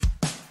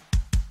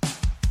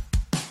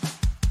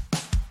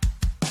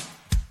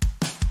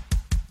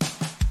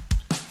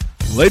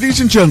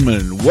Ladies and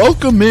gentlemen,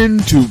 welcome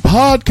into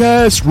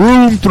Podcast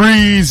Room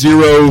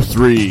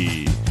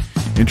 303.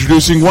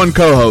 Introducing one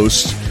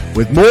co-host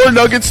with more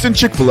nuggets than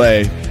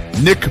Chick-fil-A,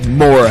 Nick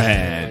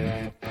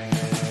Morahan.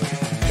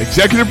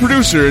 Executive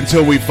producer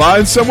until we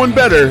find someone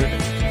better,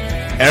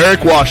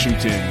 Eric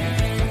Washington.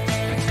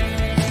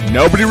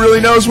 Nobody really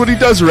knows what he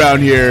does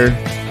around here,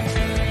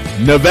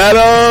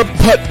 Nevada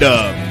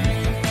Putnam.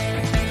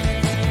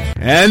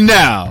 And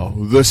now,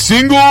 the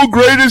single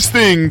greatest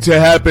thing to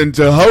happen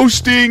to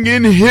hosting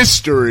in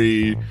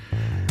history,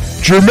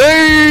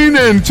 Jermaine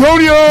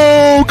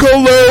Antonio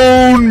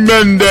Colon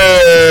Mendez.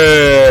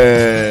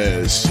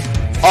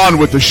 On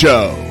with the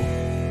show.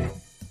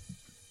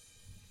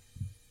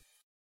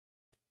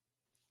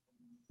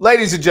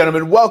 Ladies and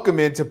gentlemen,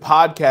 welcome into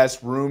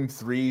Podcast Room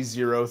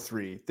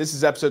 303. This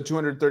is episode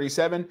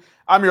 237.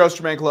 I'm your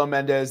host, Jermaine Colon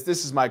Mendez.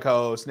 This is my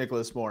co-host,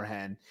 Nicholas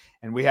Morahan.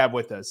 And we have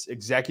with us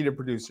executive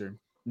producer,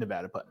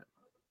 Nevada Putnam.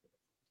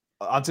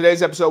 On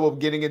today's episode, we'll be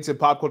getting into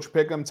pop culture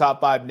pick'em, top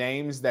 5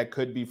 names that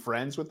could be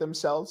friends with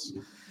themselves,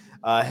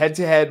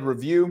 head-to-head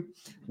review,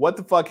 what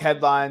the fuck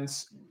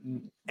headlines,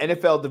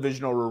 NFL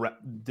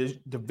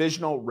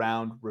divisional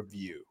round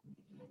review,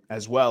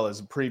 as well as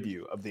a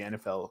preview of the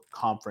NFL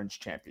Conference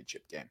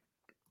Championship game.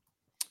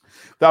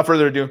 Without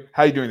further ado,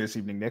 how are you doing this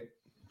evening, Nick?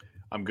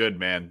 I'm good,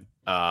 man.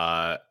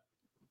 My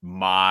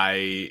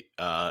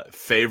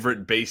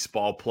favorite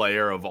baseball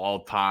player of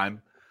all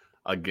time,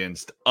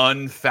 against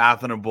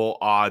unfathomable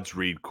odds,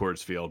 Reed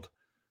Corsfield,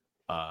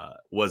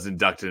 was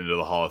inducted into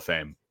the Hall of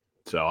Fame.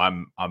 So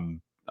I'm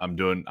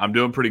doing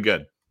pretty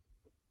good.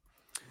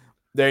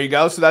 There you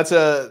go. So that's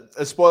a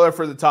spoiler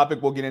for the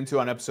topic we'll get into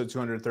on episode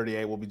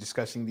 238. We'll be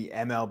discussing the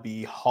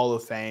MLB Hall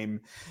of Fame.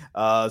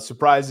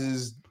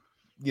 Surprises,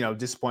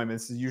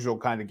 disappointments, the usual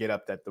kind of get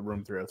up that the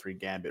Room 303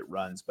 gambit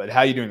runs. But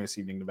how are you doing this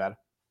evening, Nevada?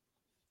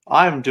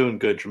 I'm doing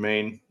good,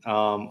 Jermaine.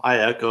 I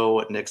echo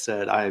what Nick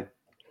said.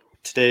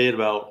 Today at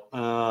about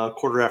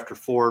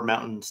 4:15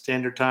 Mountain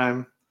Standard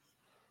Time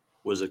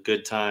was a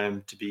good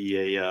time to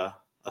be a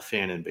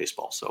fan in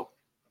baseball. So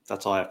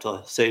that's all I have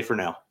to say for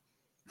now.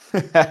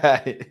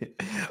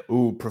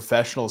 Ooh,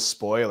 professional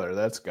spoiler.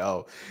 Let's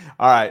go.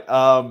 All right.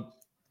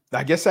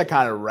 I guess that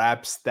kind of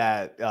wraps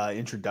that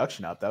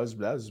introduction up. That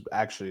was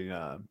actually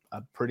a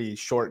pretty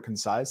short,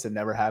 concise. It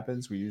never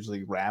happens. We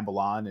usually ramble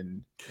on.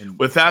 And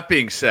with that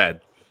being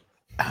said,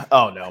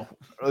 oh no,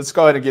 let's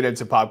go ahead and get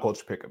into pop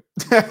culture pick'em.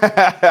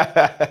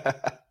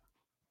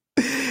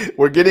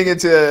 We're getting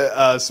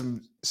into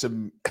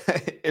some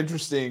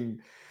interesting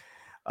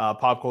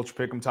pop culture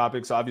pick'em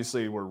topics.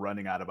 Obviously, we're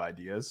running out of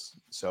ideas,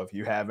 so if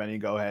you have any,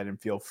 go ahead and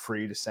feel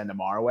free to send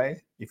them our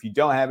way. If you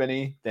don't have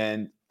any,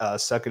 then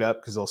suck it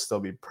up because they'll still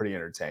be pretty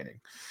entertaining.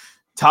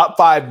 Top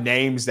 5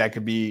 names that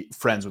could be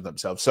friends with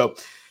themselves. So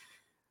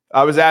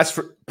I was asked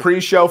for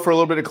pre-show for a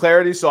little bit of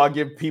clarity, so I'll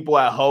give people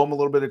at home a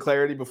little bit of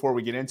clarity before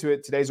we get into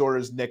it. Today's order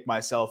is Nick,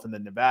 myself, and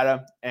then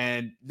Nevada.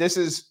 And this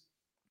is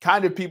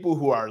kind of people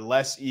who are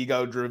less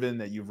ego-driven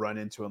that you've run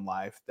into in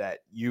life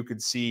that you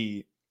could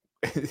see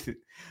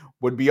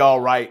would be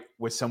all right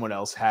with someone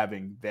else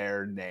having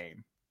their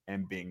name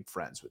and being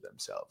friends with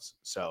themselves.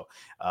 So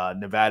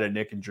Nevada,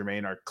 Nick, and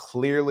Jermaine are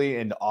clearly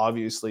and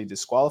obviously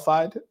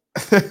disqualified.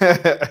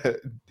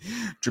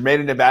 Jermaine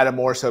and Nevada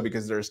more so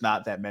because there's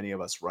not that many of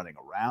us running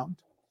around.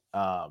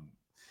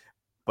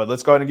 But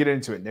let's go ahead and get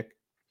into it, Nick.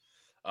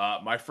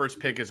 My first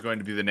pick is going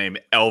to be the name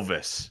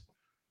Elvis.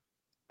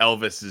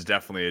 Elvis is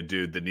definitely a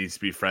dude that needs to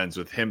be friends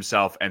with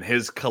himself and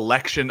his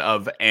collection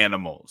of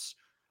animals.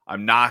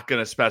 I'm not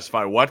going to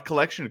specify what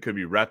collection. It could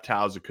be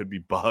reptiles. It could be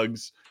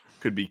bugs.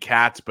 It could be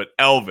cats. But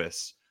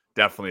Elvis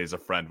definitely is a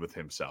friend with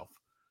himself.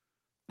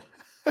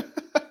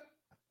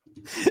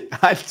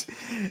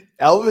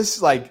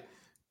 Elvis,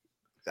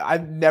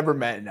 I've never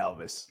met an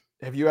Elvis.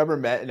 Have you ever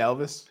met an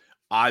Elvis?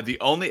 The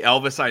only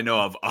Elvis I know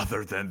of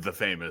other than the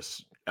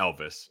famous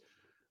Elvis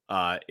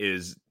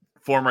is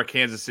former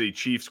Kansas City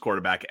Chiefs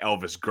quarterback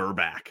Elvis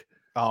Grbac.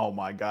 Oh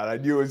my God. I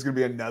knew it was going to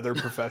be another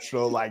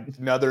professional,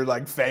 another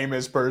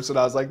famous person.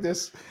 I was like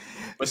this.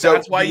 But so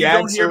that's why you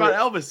don't hear about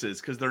Elvises,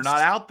 because they're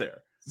not out there.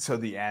 So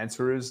the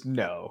answer is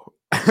no.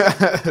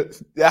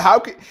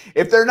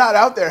 If they're not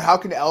out there, how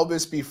can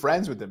Elvis be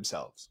friends with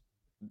themselves?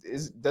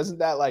 Doesn't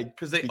that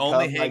because they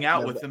only hang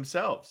out with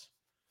themselves?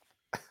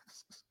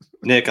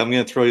 Nick, I'm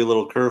going to throw you a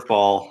little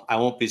curveball. I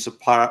won't be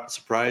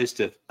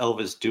surprised if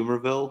Elvis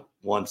Dumervil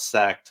once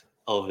sacked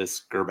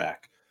Elvis Grbac.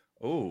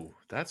 Oh,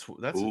 that's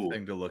a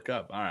thing to look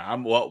up. All right,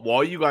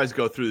 while you guys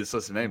go through this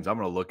list of names, I'm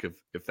going to look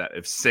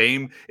if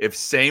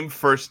same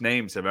first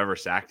names have ever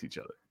sacked each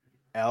other.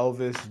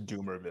 Elvis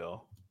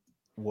Dumervil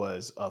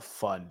was a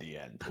fun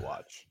DN to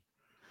watch.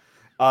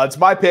 It's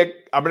my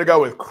pick. I'm going to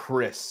go with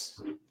Chris.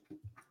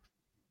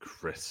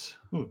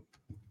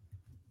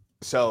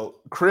 So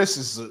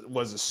Chris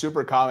was a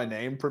super common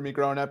name for me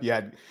growing up. You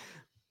had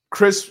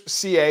Chris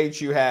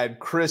CH, you had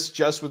Chris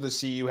just with a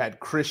C, you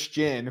had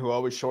Christian, who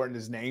always shortened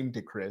his name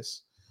to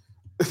Chris.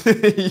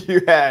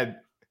 you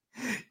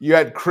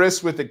had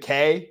Chris with a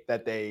K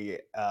that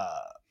they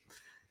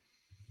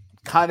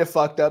kind of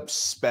fucked up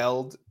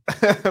spelled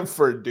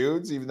for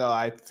dudes, even though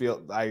I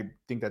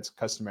think that's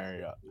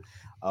customary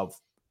of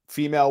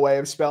female way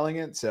of spelling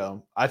it.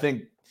 So I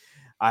think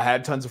I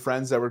had tons of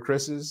friends that were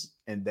Chris's,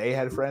 and they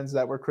had friends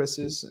that were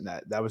Chris's, and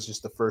that was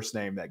just the first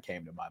name that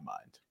came to my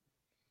mind.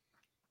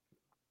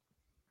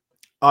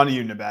 On to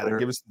you, Nevada.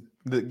 Give us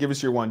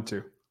your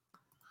 1-2.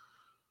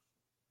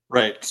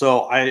 Right.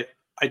 So I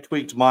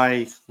tweaked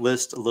my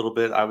list a little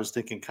bit. I was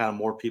thinking kind of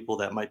more people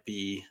that might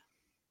be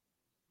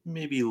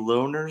maybe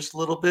loners a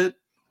little bit.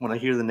 When I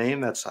hear the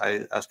name, that's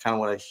kind of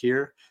what I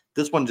hear.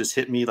 This one just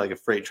hit me like a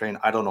freight train.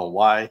 I don't know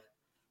why,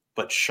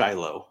 but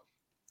Shiloh.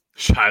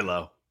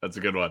 Shiloh. That's a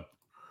good one.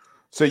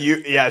 So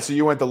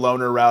you went the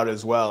loner route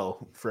as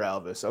well for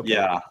Elvis. Okay.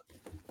 Yeah.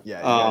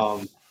 Yeah.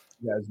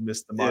 You guys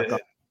missed the mark.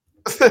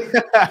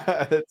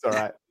 It's all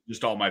right.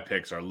 Just all my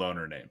picks are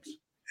loner names.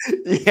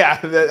 Yeah,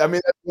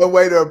 that's one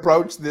way to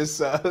approach this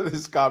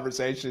this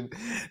conversation.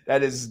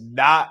 That is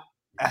not,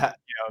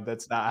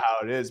 that's not how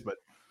it is. But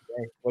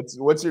hey,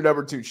 what's your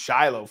number 2?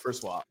 Shiloh.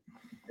 First of all,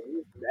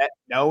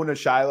 known as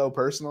Shiloh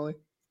personally?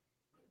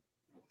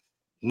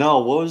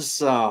 No,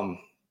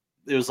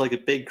 it was like a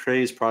big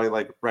craze, probably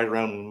like right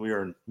around when we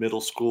were in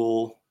middle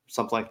school,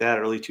 something like that,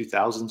 early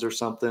 2000s or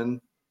something.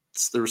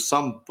 There was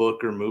some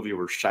book or movie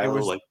where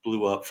Shiloh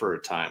blew up for a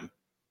time.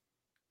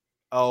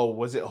 Oh,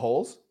 was it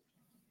Holes?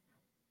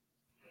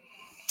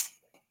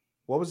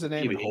 What was the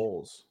name in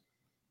Holes?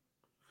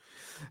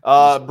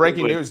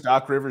 Breaking news: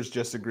 Doc Rivers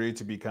just agreed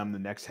to become the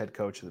next head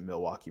coach of the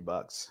Milwaukee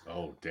Bucks.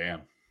 Oh,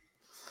 damn!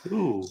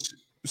 Ooh.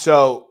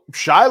 So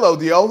Shiloh,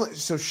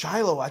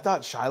 I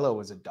thought Shiloh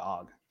was a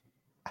dog.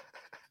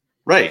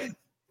 Right.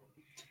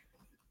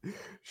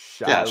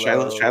 Yeah,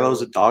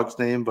 Shiloh's a dog's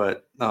name,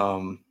 but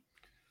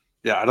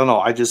yeah, I don't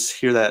know. I just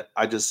hear that.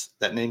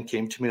 That name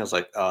came to me. I was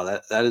like, oh,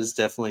 that is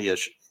definitely a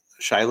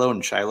Shiloh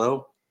and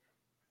Shiloh.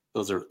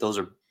 Those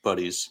are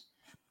buddies.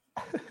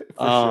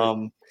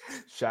 Sure.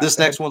 This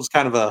next one's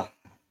kind of like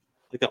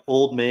an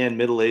old man,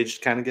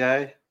 middle-aged kind of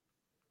guy.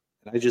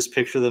 And I just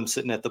picture them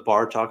sitting at the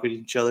bar talking to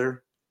each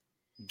other.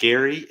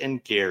 Gary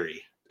and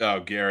Gary. Oh,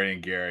 Gary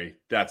and Gary.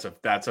 That's a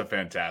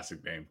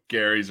fantastic name.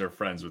 Garys are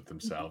friends with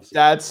themselves.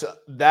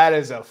 That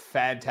is a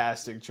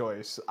fantastic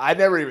choice. I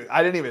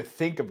didn't even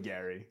think of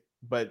Gary,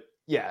 but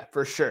yeah,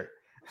 for sure.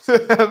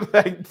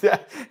 Like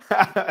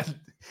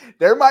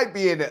there might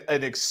be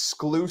an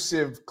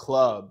exclusive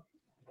club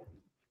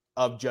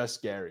of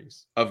just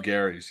Garys. Of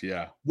Garys,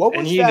 yeah. What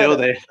was they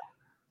have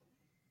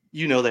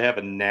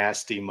a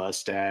nasty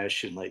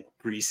mustache and like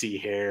greasy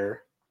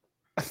hair.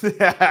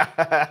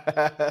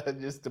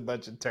 Just a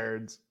bunch of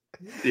turds.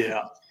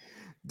 Yeah.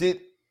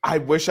 I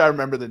wish I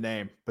remember the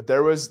name, but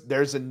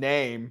there's a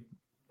name,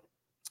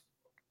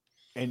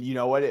 and you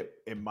know what?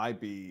 It might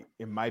be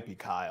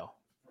Kyle.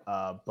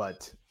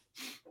 But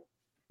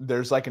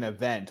there's like an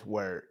event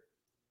where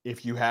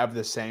if you have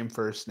the same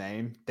first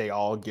name, they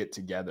all get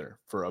together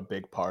for a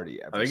big party.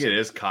 I think it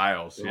is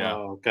Kyle's. Yeah.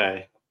 Oh,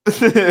 okay.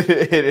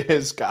 It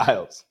is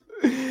Kyle's.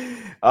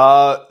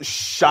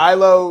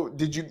 Shiloh.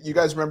 Did you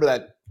guys remember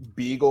that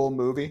Beagle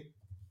movie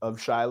of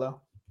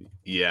Shiloh?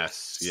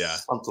 Yes. Yeah.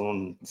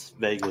 Something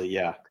vaguely.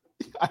 Yeah.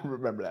 I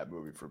remember that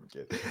movie from a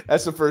kid.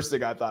 That's the first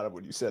thing I thought of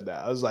when you said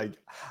that. I was like,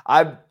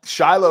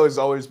 Shiloh has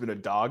always been a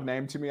dog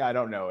name to me. I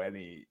don't know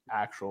any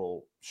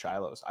actual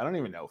Shilohs. I don't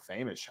even know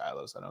famous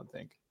Shilohs, I don't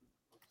think.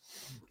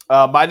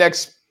 My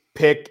next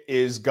pick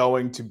is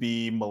going to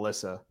be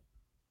Melissa.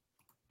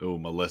 Oh,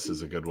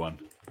 Melissa's a good one.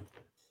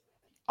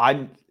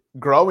 I'm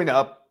growing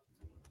up,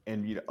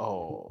 and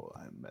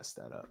I messed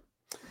that up.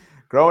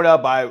 Growing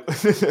up, I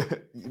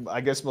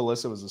guess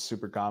Melissa was a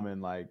super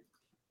common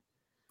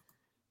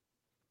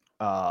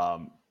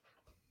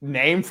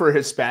name for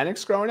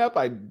Hispanics growing up.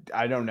 I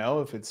don't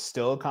know if it's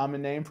still a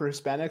common name for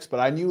Hispanics, but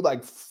I knew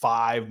like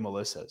 5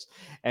 Melissas,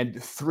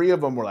 and 3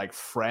 of them were like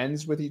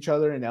friends with each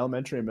other in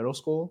elementary and middle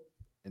school.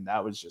 And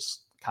that was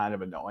just kind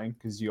of annoying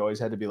because you always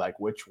had to be like,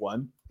 which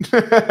one?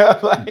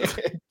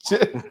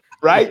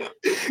 Right?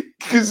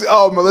 Because,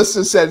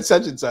 Melissa said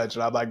such and such.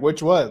 And I'm like,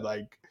 which one?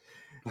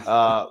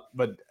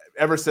 But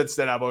ever since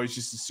then, I've always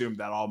just assumed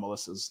that all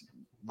Melissas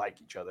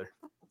like each other.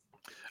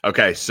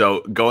 Okay,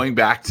 so going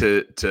back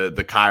to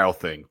the Kyle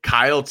thing.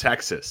 Kyle,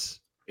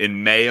 Texas,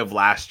 in May of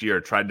last year,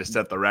 tried to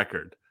set the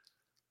record.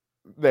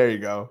 There you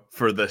go.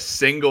 For the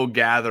single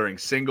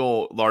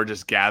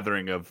largest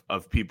gathering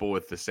of people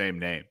with the same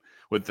name,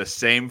 with the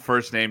same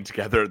first name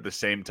together at the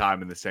same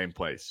time in the same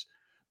place.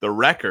 The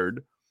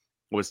record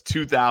was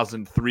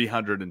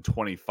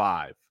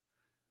 2,325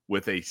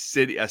 with a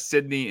city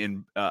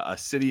in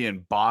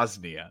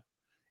Bosnia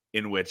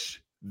in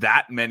which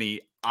that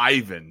many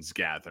Ivans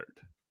gathered.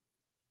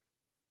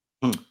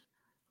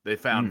 They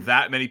found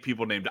that many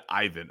people named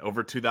Ivan,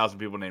 over 2,000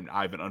 people named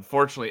Ivan.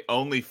 Unfortunately,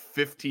 only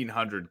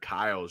 1,500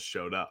 Kyles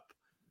showed up.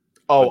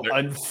 Oh,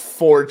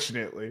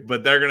 unfortunately.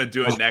 But they're going to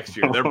do it next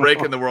year. They're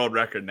breaking the world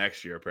record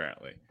next year,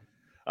 apparently.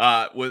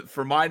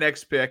 For my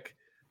next pick,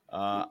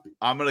 I'm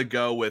going to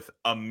go with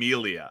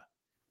Amelia.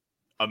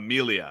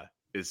 Amelia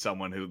is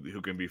someone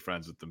who can be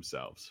friends with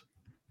themselves.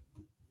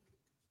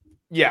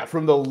 Yeah,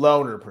 from the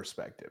loner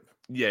perspective.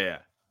 Yeah.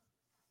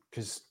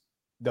 Because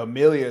the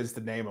Amelia is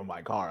the name of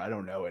my car. I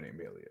don't know any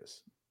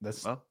Amelias.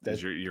 That's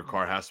your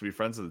car has to be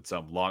friends with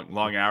itself.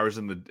 Long hours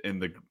in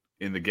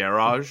the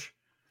garage.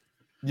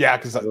 Yeah,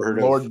 because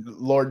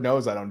Lord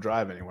knows I don't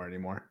drive anywhere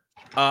anymore.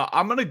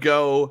 I'm gonna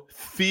go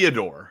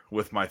Theodore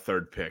with my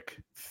third pick.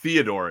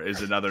 Theodore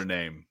is another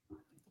name,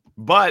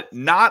 but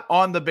not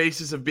on the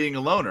basis of being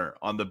a loner.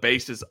 On the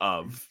basis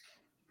of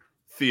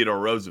Theodore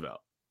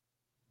Roosevelt,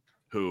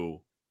 who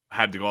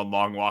had to go on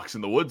long walks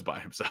in the woods by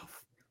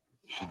himself,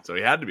 so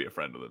he had to be a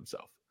friend of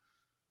himself.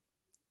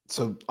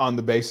 So on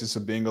the basis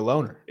of being a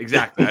loner.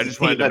 Exactly. I just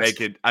wanted to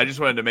make it. I just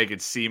wanted to make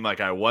it seem like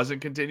I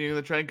wasn't continuing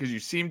the trend because you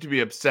seem to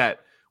be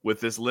upset with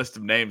this list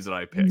of names that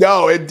I picked.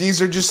 No,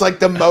 these are just like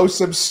the most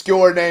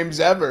obscure names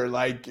ever.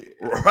 Like,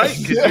 right?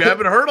 Because you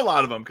haven't heard a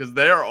lot of them because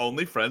they are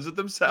only friends with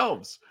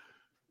themselves.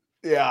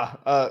 Yeah,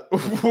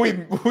 we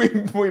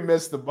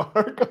missed the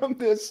mark on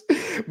this.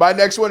 My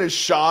next one is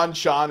Sean,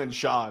 and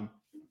Sean.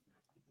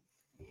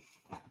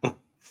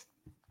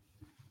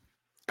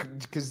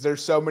 Because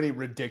there's so many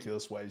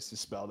ridiculous ways to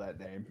spell that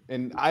name,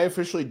 and I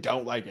officially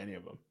don't like any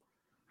of them.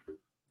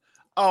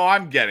 Oh,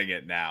 I'm getting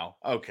it now.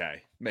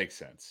 Okay, makes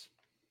sense.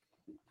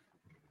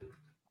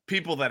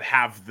 People that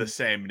have the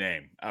same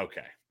name.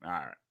 Okay, all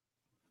right.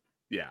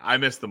 Yeah, I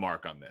missed the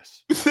mark on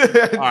this.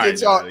 All right,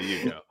 Nevada,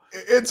 you go.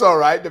 It's all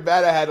right.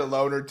 Nevada had a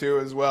loner too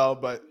as well,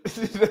 but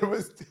there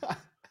was.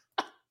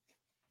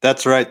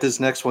 That's right. This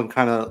next one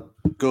kind of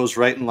goes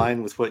right in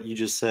line with what you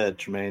just said,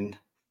 Jermaine.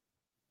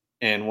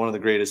 And one of the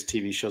greatest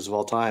TV shows of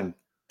all time,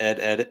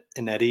 Ed,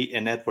 and Eddie,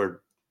 and Edward.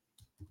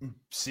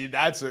 See,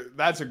 that's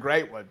a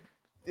great one,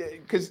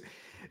 because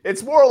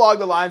it's more along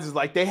the lines of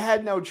like they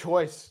had no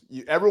choice.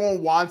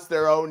 Everyone wants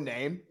their own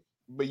name,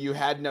 but you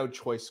had no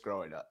choice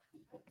growing up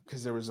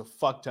because there was a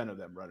fuck ton of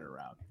them running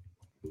around.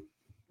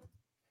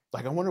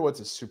 Like, I wonder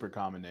what's a super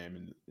common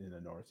name in the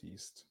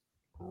Northeast.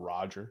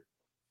 Roger.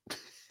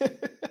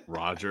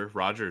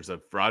 Roger's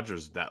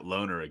that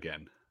loner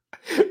again.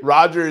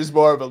 Roger is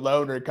more of a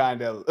loner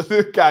kind of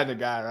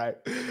guy, right?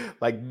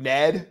 Like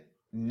Ned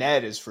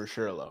is for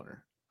sure a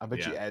loner. I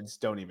bet you Eds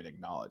don't even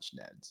acknowledge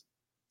Neds.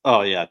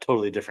 Oh yeah,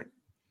 totally different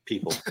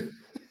people.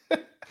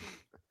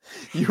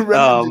 You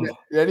remember?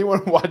 Did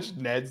anyone watch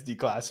Ned's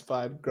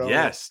Declassified?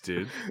 Yes,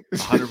 dude,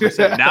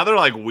 100%. Now they're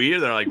like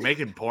weird. They're like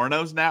making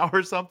pornos now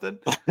or something.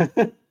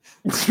 What?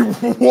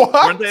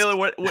 Weren't they?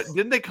 What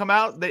didn't they come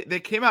out?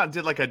 They came out and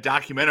did like a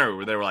documentary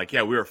where they were like,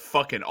 yeah, we were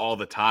fucking all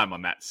the time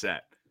on that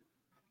set.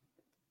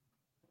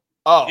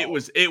 Oh, it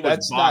was.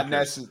 That's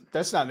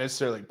that's not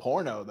necessarily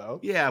porno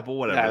though. Yeah, but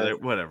whatever. Yeah.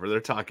 Whatever. They're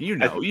talking. You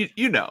know.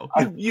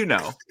 You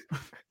know.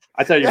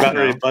 I thought you were about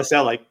ready to bust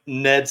out like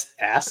Ned's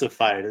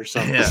assified or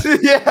something.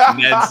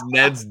 Yeah.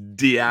 Ned's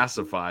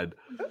de-assified.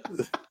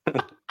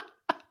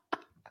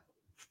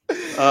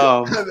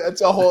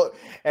 That's a whole.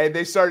 And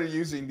they started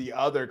using the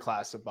other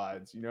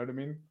classifieds. You know what I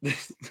mean?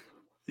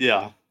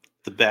 Yeah.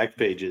 The back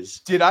pages.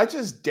 Did I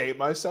just date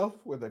myself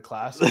with a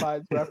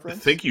classified reference?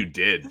 I think you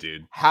did,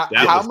 dude.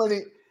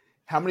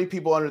 How many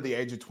people under the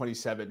age of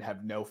 27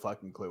 have no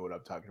fucking clue what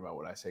I'm talking about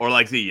when I say? Or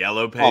like the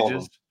yellow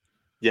pages?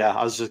 Yeah,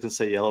 I was just gonna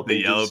say yellow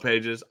pages. The yellow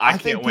pages. I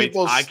can't wait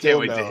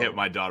to hit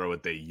my daughter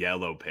with the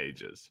yellow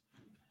pages.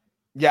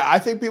 Yeah, I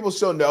think people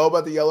still know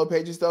about the yellow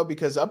pages though,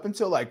 because up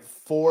until like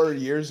 4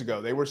 years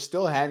ago, they were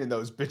still handing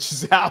those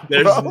bitches out.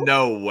 There's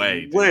no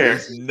way. Dude. Where?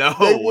 There's no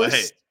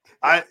way.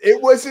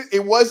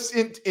 It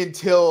wasn't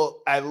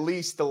until at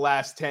least the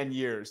last 10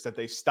 years that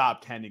they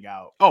stopped handing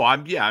out. Oh,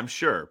 I'm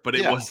sure, but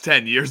it was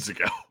 10 years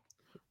ago.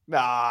 Nah,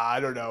 I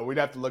don't know. We'd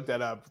have to look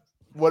that up.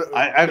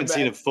 I haven't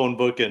seen a phone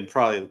book in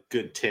probably a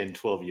good 10,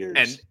 12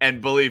 years.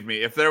 And believe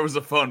me, if there was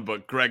a phone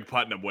book, Greg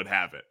Putnam would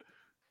have it.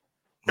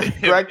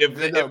 Greg, if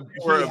they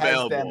were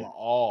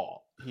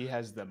available. He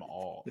has them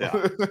all. Yeah.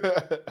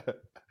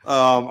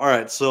 All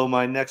right. So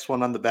my next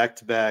one on the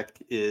back-to-back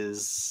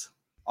is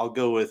I'll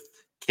go with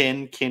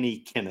Ken, Kenny,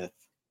 Kenneth.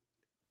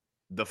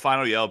 The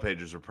final yellow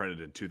pages were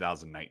printed in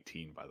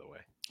 2019, by the way.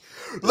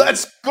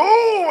 Let's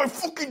go! I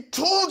fucking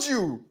told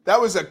you!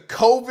 That was a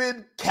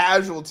COVID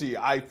casualty.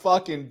 I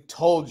fucking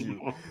told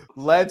you.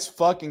 Let's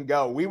fucking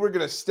go. We were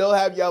going to still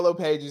have yellow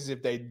pages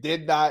if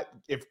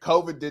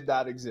COVID did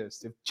not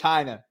exist. If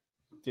China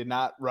did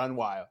not run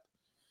wild.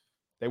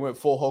 They went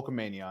full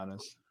Hulkamania on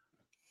us.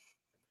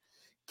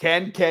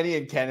 Ken, Kenny,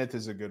 and Kenneth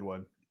is a good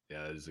one.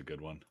 Yeah, that is a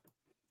good one.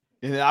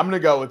 And I'm going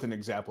to go with an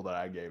example that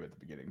I gave at the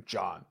beginning.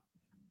 John.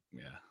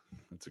 Yeah,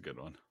 that's a good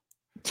one.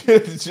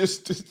 It's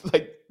just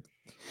like...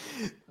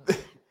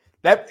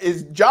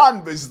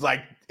 John was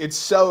like, it's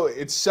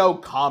so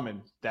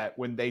common that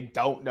when they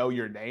don't know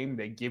your name,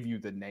 they give you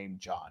the name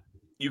John.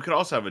 You could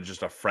also have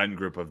just a friend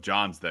group of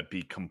Johns that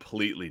be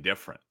completely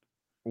different.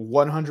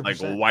 100%.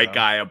 Like a white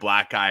guy, a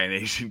black guy, an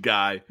Asian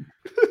guy.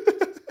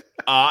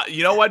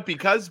 You know what?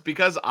 Because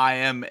I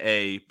am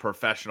a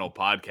professional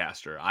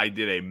podcaster, I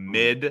did a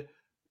mid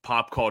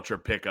pop culture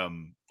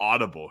pick'em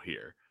audible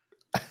here.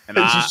 And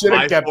you should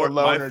have kept the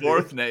loner,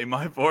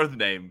 my fourth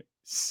name,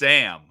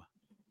 Sam.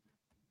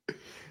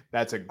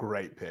 That's a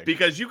great pick.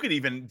 Because you could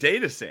even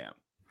date a Sam.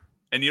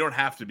 And you don't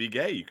have to be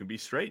gay. You can be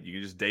straight. You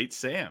can just date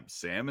Sam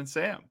and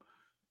Sam.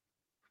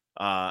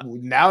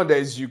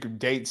 Nowadays, you can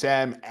date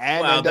Sam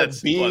and end up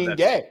being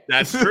gay.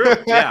 That's true.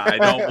 Yeah, I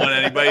don't want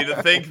anybody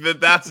to think that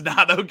that's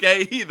not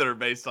okay either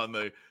based on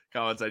the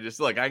comments I just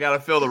look. I got to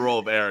fill the role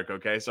of Eric,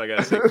 okay? So I got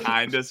to say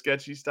kind of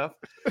sketchy stuff.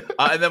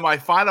 And then my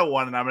final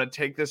one, and I'm going to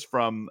take this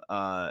from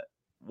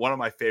one of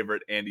my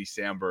favorite Andy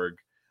Samberg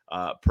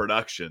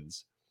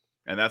productions,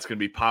 and that's going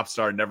to be Pop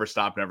Star Never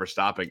Stop, Never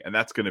Stopping, and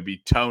that's going to be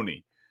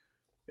Tony.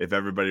 If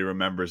everybody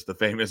remembers the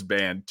famous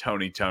band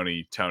Tony. I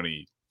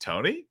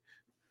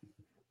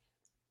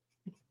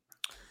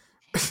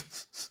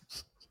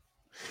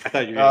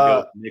thought you were going to go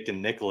with Nick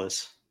and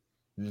Nicholas.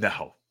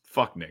 No,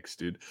 fuck Nick's,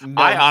 dude.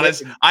 No, I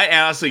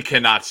honestly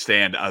cannot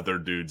stand other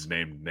dudes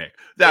named Nick.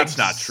 That's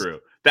not true.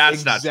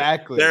 That's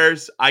exactly. not true.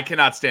 I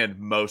cannot stand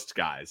most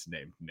guys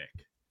named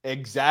Nick.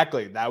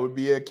 Exactly. That would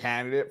be a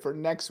candidate for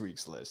next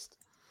week's list.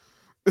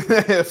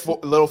 A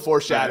little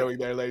foreshadowing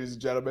there, ladies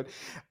and gentlemen.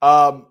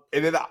 And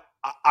then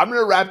I'm going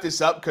to wrap this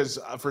up because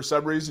for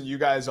some reason you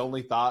guys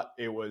only thought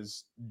it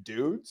was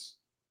dudes.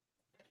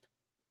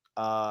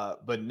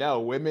 But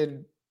no,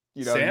 women,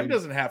 Sam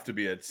doesn't have to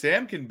be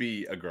Sam can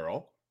be a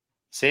girl.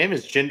 Sam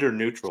is gender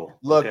neutral.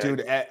 Look,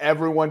 dude,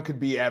 everyone could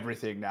be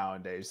everything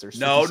nowadays. There's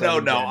no.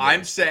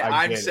 I'm saying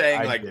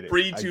like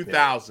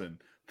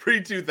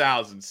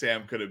pre-2000,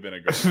 Sam could have been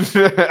a girl.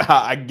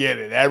 I get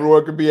it.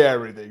 Everyone could be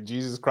everything.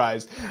 Jesus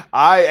Christ.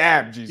 I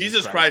am Jesus Christ.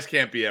 Jesus Christ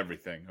can't be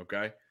everything,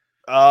 okay?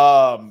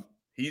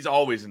 He's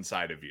always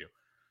inside of you.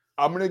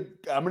 I'm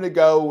gonna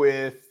go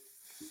with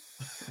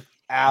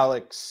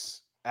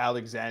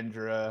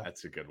Alexandra.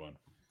 That's a good one.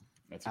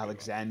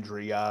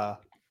 Alexandria.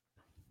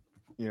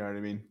 You know what I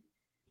mean?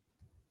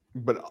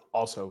 But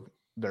also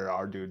there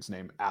are dudes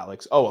named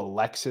Alex. Oh,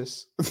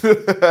 Alexis.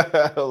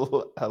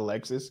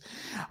 Alexis.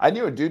 I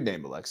knew a dude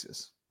named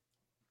Alexis.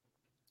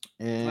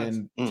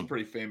 And that's a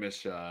pretty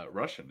famous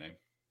Russian name.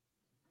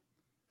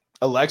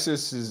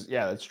 Alexis is,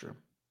 yeah, that's true.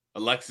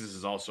 Alexis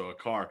is also a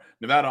car.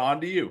 Nevada,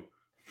 on to you.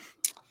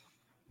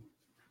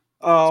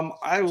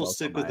 I will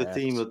stick with the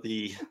theme of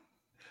the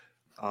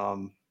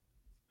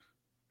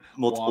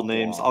multiple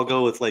names. I'll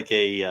go with like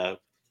a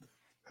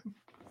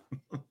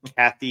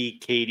Kathy,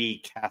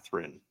 Katie,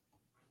 Catherine.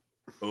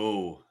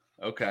 Oh,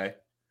 okay.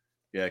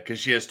 Yeah, because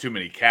she has too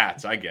many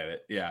cats. I get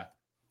it. Yeah.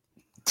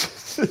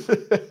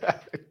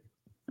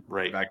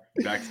 Right. Back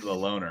to the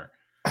loner.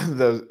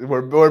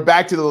 We're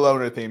back to the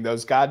loner theme.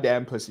 Those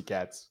goddamn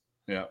pussycats.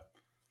 Yeah.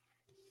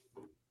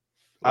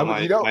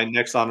 My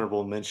next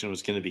honorable mention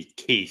was going to be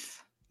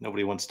Keith.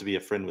 Nobody wants to be a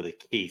friend with a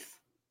Keith.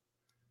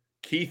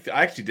 Keith,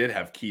 I actually did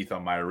have Keith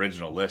on my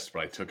original list,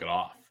 but I took it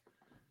off.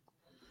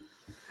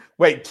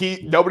 Wait,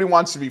 Keith, nobody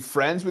wants to be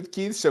friends with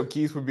Keith, so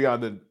Keith would be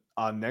on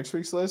next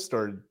week's list,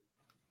 or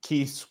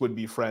Keiths would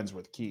be friends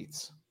with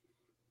Keiths?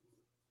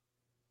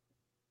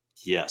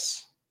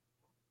 Yes.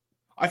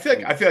 I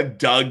feel like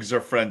Dougs are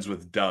friends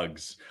with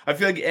Dougs. I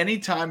feel like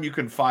anytime you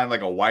can find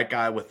like a white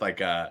guy with like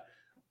a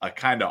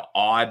kind of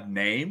odd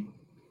name,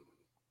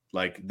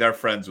 like they're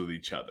friends with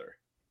each other.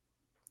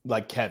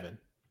 Like Kevin.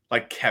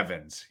 Like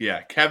Kevin's.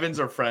 Yeah. Kevin's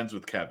are friends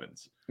with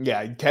Kevin's.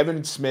 Yeah.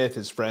 Kevin Smith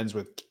is friends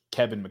with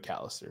Kevin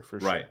McAllister for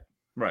sure.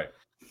 Right.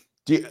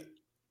 Do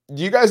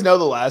you guys know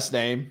the last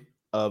name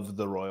of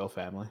the royal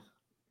family?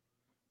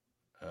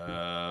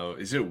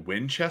 Is it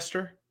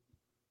Winchester?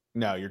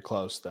 No, you're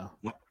close though.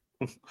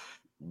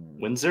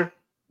 Windsor?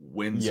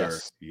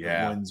 Yes.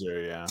 Yeah.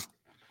 Windsor, yeah.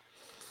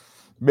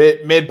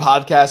 Mid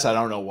podcast, I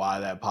don't know why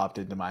that popped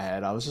into my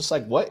head. I was just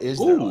like, what is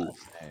their last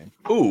name?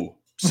 Ooh.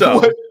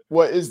 So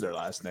what is their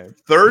last name?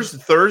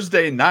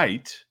 Thursday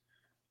night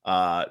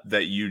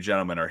that you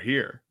gentlemen are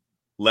here.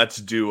 Let's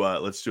do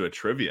a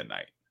trivia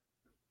night.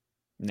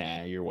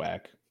 Nah, you're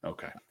whack.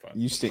 Okay, fine.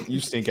 You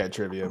stink at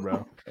trivia,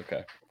 bro.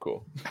 Okay,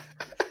 cool.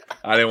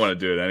 I didn't want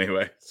to do it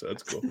anyway, so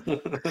it's cool.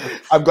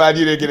 I'm glad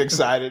you didn't get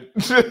excited.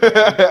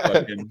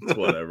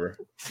 Whatever.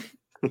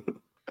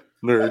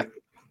 Nerd.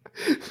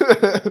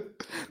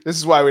 This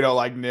is why we don't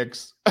like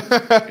Knicks.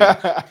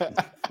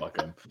 Fuck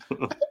them.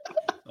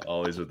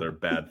 Always with their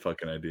bad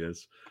fucking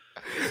ideas.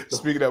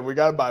 Speaking of, we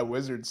gotta buy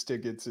Wizards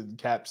tickets and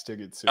Caps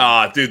tickets soon.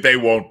 Dude, they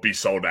won't be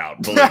sold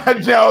out.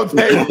 No,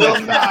 they will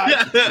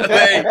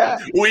not.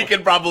 We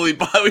could probably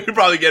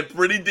get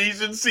pretty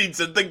decent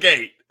seats at the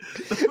gate.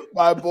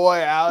 My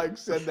boy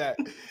Alex said that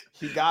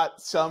he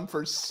got some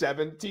for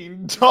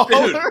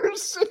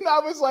 $17, and I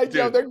was like,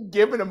 "Yo, they're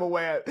giving them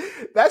away.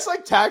 That's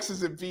like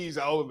taxes and fees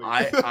only."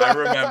 I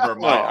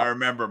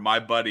remember my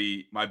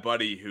buddy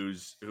who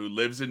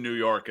lives in New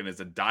York and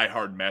is a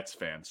diehard Mets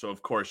fan. So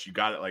of course you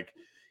got it like.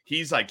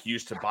 He's like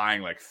used to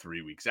buying like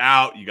 3 weeks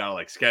out. You got to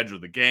like schedule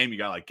the game. You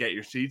got to like get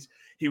your seats.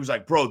 He was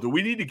like, bro, do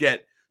we need to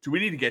get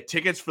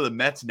tickets for the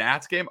Mets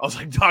Nats game? I was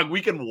like, dog,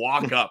 we can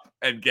walk up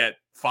and get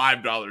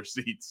 $5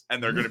 seats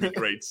and they're going to be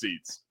great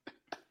seats.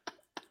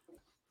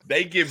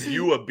 They give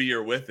you a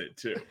beer with it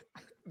too.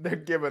 They're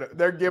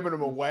giving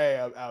them away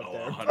out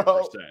there.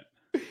 100%.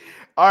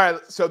 All right,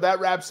 so that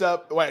wraps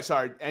up. Wait,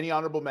 sorry. Any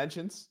honorable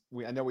mentions?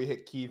 I know we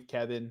hit Keith,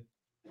 Kevin.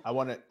 I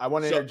want to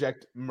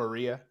interject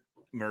Maria.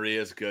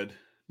 Maria's good.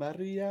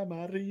 Maria.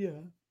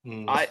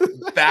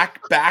 Mm.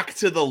 Back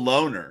to the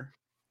loner.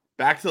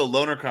 Back to the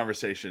loner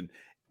conversation.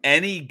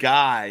 Any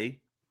guy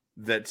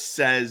that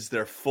says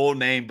their full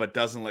name but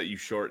doesn't let you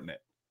shorten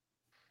it.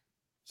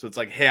 So it's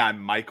like, hey, I'm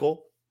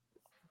Michael.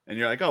 And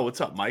you're like, oh,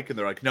 what's up, Mike? And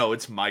they're like, no,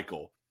 it's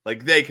Michael.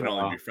 Like they can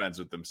only be friends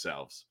with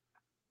themselves.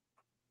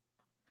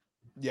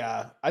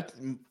 Yeah.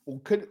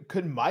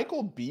 Could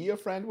Michael be a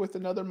friend with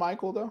another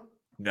Michael though?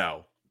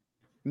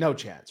 No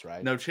chance,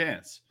 right? No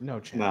chance. No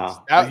chance.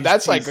 No.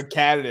 That's like a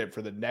candidate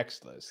for the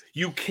next list.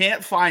 You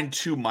can't find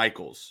two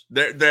Michaels.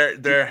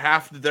 They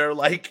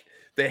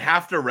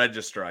have to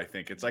register, I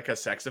think. It's like a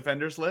sex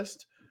offenders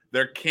list.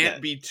 There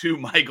can't be two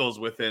Michaels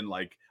within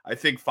like I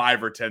think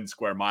 5 or 10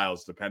 square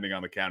miles, depending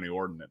on the county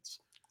ordinance.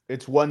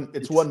 It's one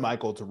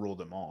Michael to rule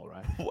them all,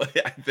 right?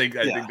 I think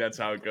that's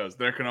how it goes.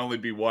 There can only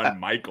be one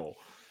Michael.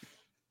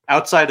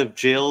 Outside of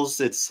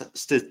jails, it's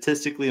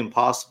statistically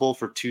impossible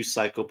for two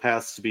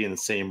psychopaths to be in the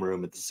same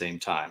room at the same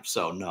time.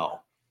 So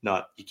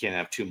you can't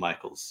have two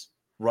Michaels.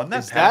 Run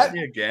that past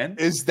me again.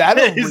 Is that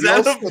a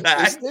real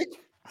statistic?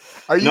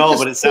 Are you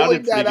but it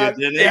sounded pretty good,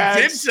 didn't it?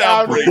 It did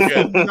sound pretty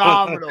good.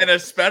 Phenomenal. And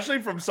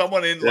especially from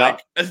someone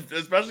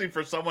especially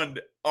for someone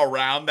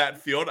around that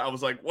field, I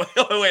was like, wait,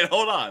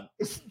 hold on.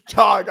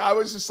 Dog, I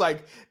was just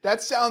like,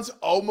 that sounds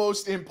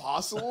almost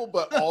impossible,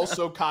 but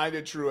also kind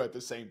of true at the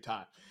same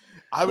time.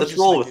 Let's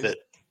roll with it.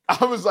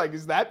 I was like,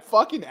 is that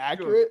fucking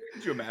accurate?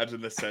 Could you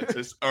imagine the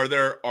census?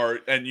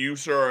 And you,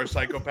 sir, are a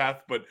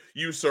psychopath, but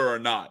you, sir, are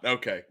not.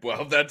 Okay.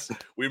 Well,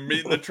 we're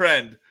meeting the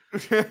trend.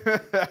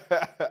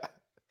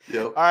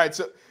 Yep. All right.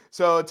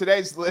 So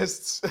today's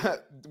lists,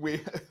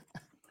 we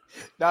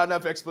not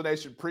enough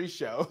explanation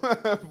pre-show.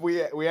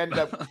 we ended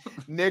up,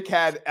 Nick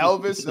had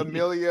Elvis,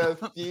 Amelia,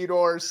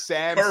 Theodore,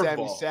 Sam,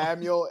 Sammy,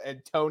 Samuel, and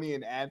Tony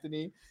and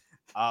Anthony,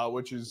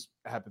 which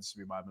happens to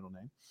be my middle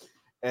name.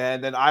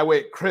 And then I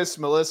wait Chris,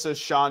 Melissa,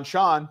 Sean,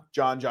 John,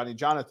 Johnny,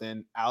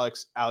 Jonathan,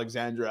 Alex,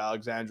 Alexandra,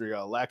 Alexandria,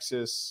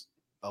 Alexis,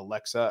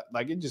 Alexa.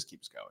 Like it just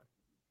keeps going.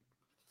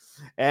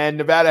 And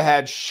Nevada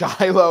had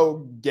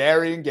Shiloh,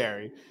 Gary, and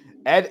Gary,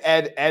 Ed,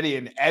 Eddie,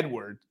 and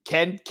Edward,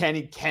 Ken,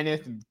 Kenny,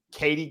 Kenneth, and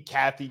Katie,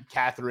 Kathy,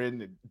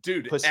 Catherine, and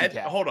dude. Ed,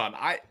 hold on.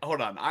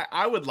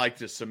 I would like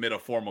to submit a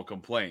formal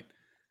complaint.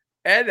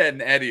 Ed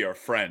and Eddie are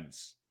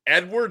friends.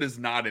 Edward is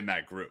not in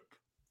that group.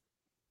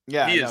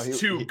 Yeah, he is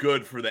too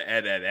good for the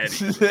Ed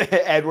Eddie.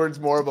 Edward's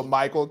more of a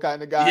Michael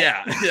kind of guy.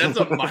 Yeah, that's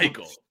a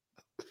Michael.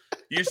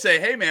 You say,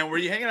 hey, man, were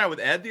you hanging out with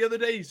Ed the other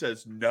day? He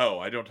says, no,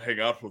 I don't hang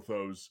out with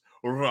those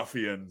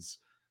ruffians.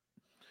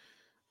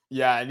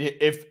 Yeah, and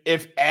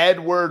if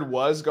Edward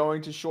was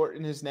going to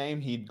shorten his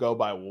name, he'd go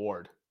by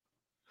Ward.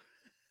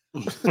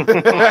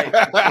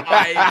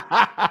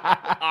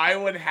 I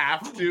would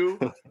have to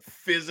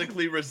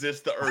physically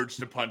resist the urge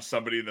to punch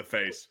somebody in the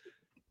face.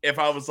 If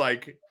I was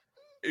like,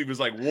 it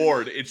was like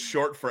Ward, it's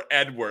short for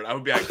Edward. I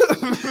would be like,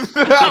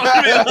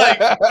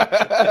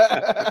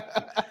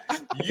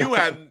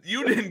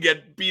 you didn't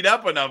get beat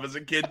up enough as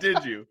a kid,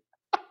 did you?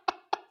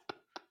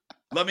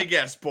 Let me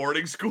guess,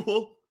 boarding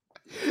school?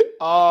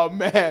 Oh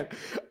man,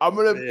 I'm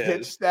gonna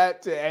pitch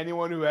that to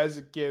anyone who has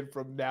a kid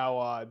from now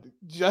on,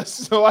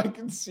 just so I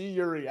can see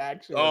your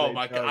reaction. Oh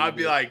my god, I'd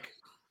be like,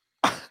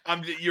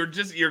 you're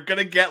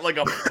gonna get like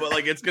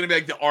it's gonna be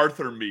like the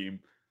Arthur meme.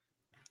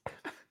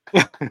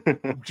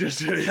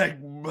 Just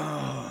like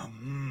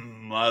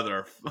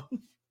mother.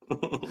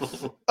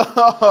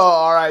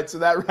 All right, so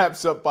that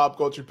wraps up Pop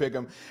Culture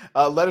Pick'em.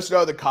 Let us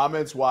know in the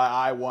comments why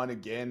I won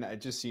again.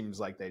 It just seems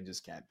like they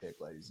just can't pick,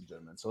 ladies and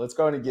gentlemen. So let's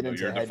go ahead and get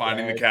into You're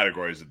defining the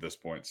categories at this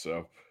point.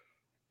 So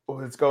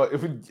let's go.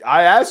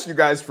 I asked you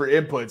guys for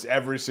inputs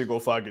every single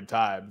fucking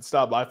time. It's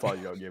not my fault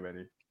you don't give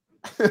any.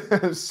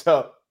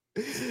 So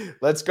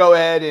let's go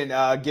ahead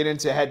and get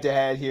into head to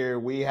head here.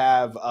 We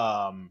have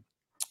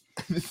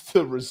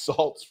the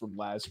results from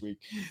last week.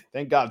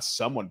 Thank God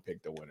someone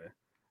picked a winner.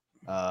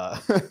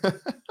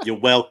 You're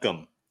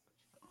welcome.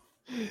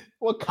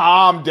 Well,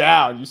 calm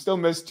down. You still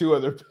missed 2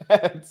 other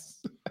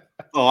bets.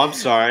 Oh, I'm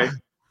sorry.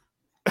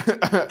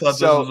 Thought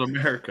this was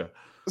America.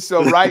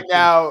 So right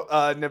now,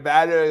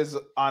 Nevada is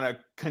on a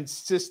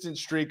consistent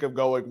streak of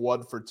going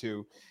 1 for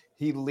 2.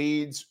 He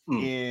leads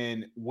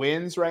in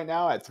wins right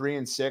now at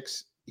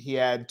 3-6. He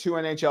had 2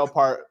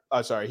 NHL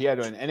he had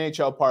an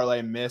NHL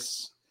parlay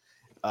miss.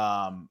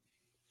 And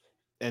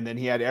then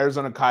he had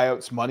Arizona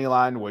Coyotes money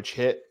line, which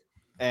hit.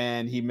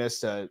 And he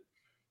missed a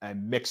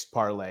mixed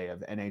parlay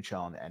of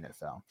NHL and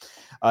NFL.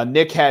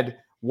 Nick had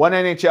 1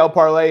 NHL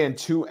parlay and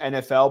 2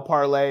 NFL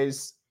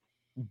parlays.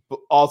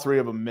 All 3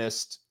 of them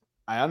missed.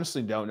 I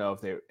honestly don't know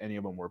if any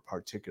of them were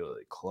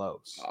particularly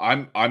close.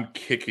 I'm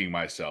kicking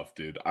myself,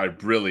 dude. I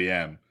really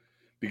am,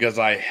 because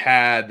I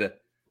had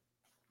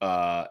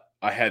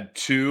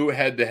 2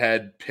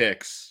 head-to-head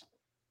picks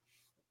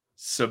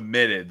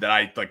submitted that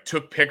I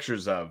took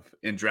pictures of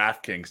in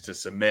DraftKings to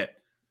submit.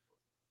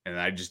 And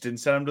I just didn't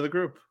send them to the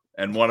group.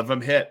 And one of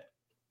them hit.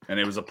 And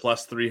it was a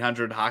plus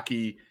 300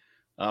 hockey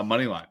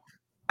Money line.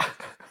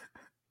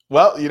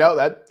 Well,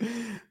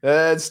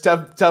 that's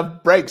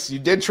tough breaks. You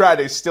did try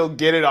to still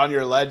get it on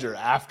your ledger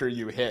after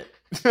you hit.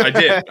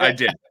 I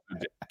did.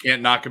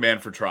 Can't knock a man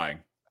for trying.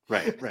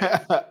 Right.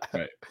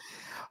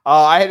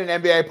 I had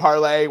an NBA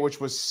parlay, which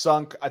was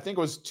sunk. I think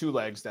it was 2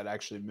 legs that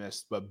actually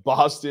missed, but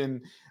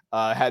Boston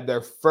had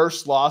their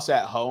first loss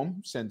at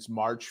home since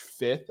March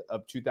 5th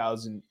of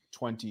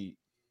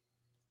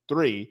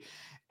 2023.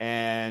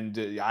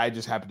 And I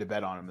just happened to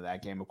bet on him in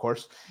that game, of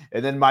course.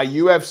 And then my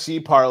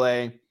UFC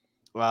parlay,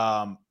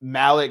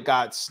 Malik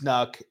got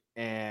snuck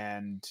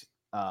and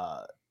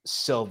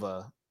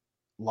Silva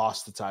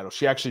lost the title.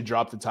 She actually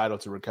dropped the title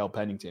to Raquel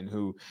Pennington,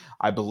 who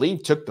I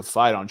believe took the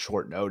fight on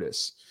short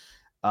notice.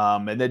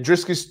 And then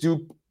Dricus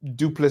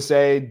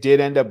Duplessis did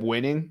end up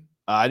winning.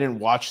 I didn't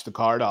watch the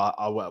card.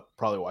 I'll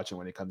probably watch it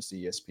when it comes to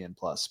ESPN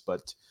Plus.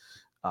 But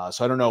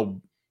so I don't know.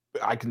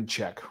 I can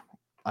check.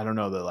 I don't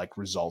know the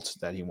results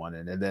that he won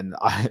in. And then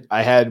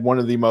I had one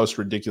of the most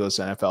ridiculous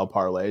NFL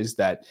parlays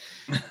that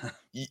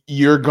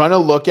you're gonna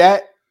look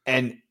at,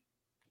 and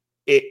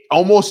it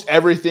almost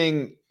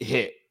everything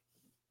hit,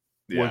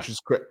 which is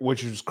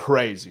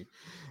crazy.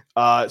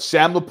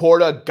 Sam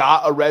Laporta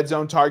got a red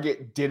zone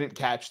target, didn't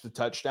catch the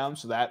touchdown.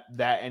 So that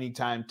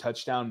anytime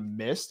touchdown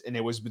missed. And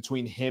it was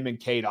between him and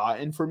Cade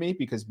Otton for me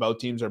because both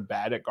teams are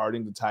bad at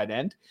guarding the tight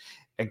end.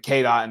 And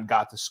Cade Otton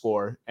got the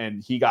score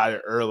and he got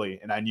it early.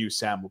 And I knew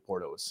Sam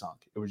Laporta was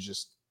sunk. It was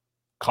just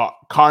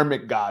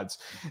karmic gods.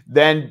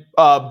 Then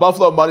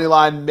Buffalo money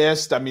line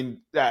missed. I mean,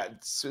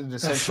 that's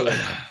essentially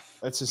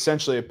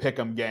a pick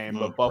 'em game,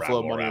 but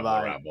Buffalo money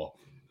line.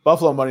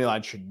 Buffalo money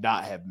line should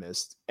not have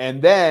missed.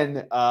 And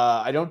then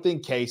I don't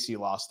think Casey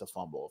lost a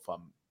fumble, if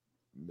I'm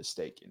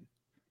mistaken.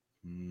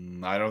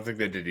 I don't think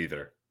they did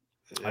either.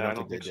 Yeah, I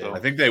don't think so. I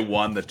think they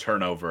won the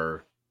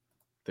turnover.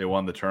 They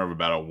won the turnover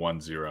about a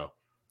 1-0.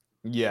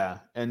 Yeah,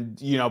 and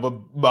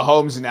but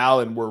Mahomes and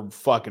Allen were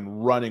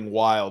fucking running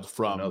wild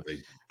from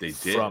they did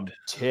from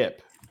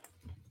tip.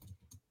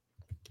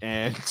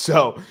 And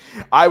so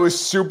I was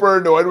super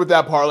annoyed with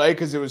that parlay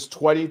because it was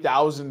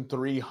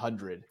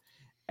 20,300,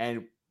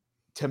 and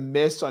to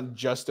miss on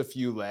just a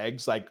few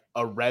legs, like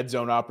a red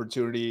zone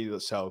opportunity.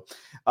 So,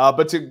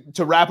 but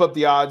to wrap up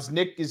the odds,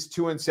 Nick is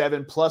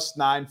 2-7 plus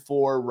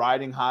 9-4,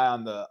 riding high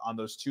on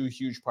those 2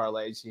 huge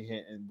parlays he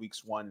hit in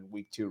weeks 1 and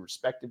week 2,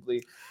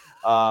 respectively.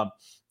 What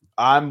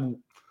are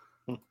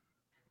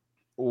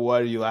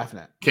you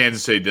laughing at?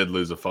 Kansas City did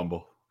lose a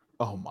fumble.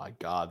 Oh my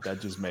God, that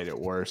just made it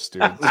worse,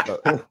 dude.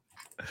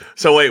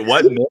 So wait,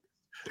 what?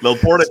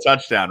 Laporta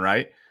touchdown,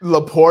 right?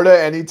 Laporta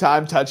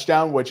anytime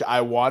touchdown, which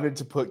I wanted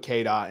to put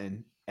Cade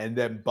Otton, and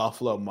then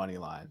Buffalo money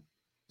line.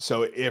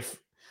 So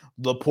if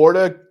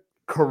Laporta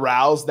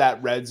corrals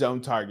that red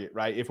zone target,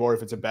 right? If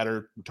it's a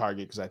better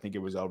target, because I think it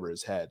was over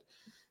his head,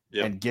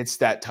 and gets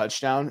that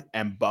touchdown,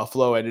 and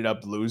Buffalo ended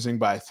up losing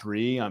by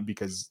 3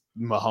 because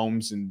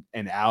Mahomes and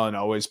Allen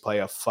always play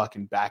a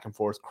fucking back and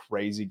forth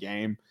crazy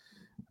game.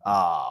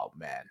 Oh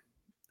man.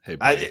 Hey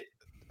buddy.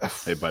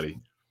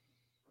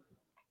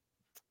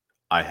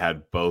 I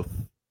had both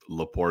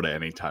Laporta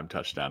anytime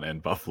touchdown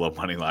and Buffalo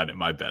money line in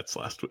my bets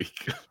last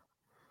week.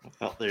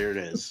 Well, there it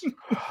is.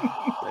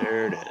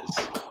 There it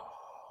is.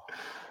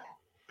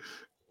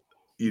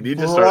 You need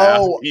to start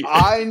asking.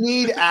 I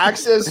need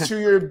access to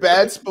your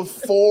bets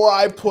before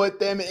I put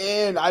them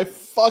in. I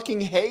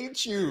fucking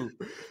hate you.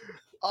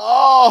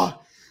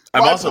 Oh,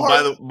 I'm also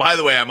by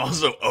the way, I'm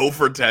also 0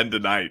 for 10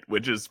 tonight,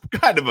 which is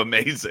kind of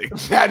amazing.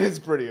 That is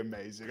pretty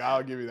amazing.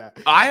 I'll give you that.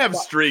 I have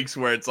streaks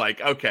where it's like,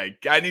 okay,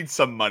 I need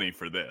some money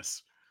for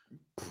this.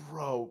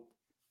 Bro,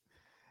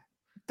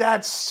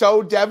 that's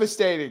so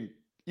devastating.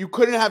 You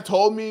couldn't have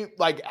told me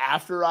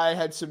after I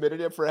had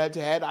submitted it for head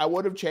to head. I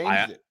would have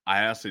changed it.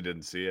 I honestly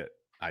didn't see it.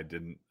 I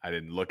didn't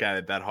look at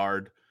it that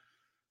hard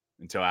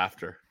until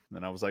after. And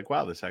then I was like,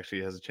 wow, this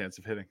actually has a chance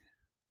of hitting.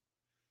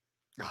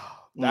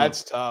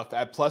 That's tough.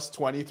 At plus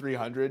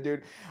 2,300,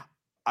 dude.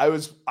 I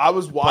was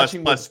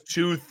watching plus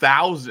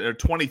 2,000 or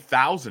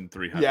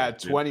 20,300. Yeah,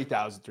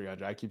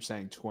 20,300. I keep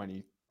saying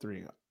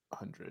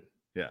 2,300.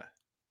 Yeah.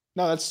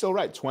 No, that's still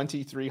right.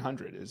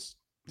 2,300 is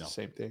the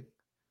same thing.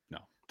 No,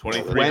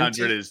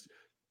 2,300 is.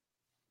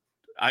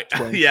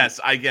 Yes,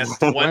 I guess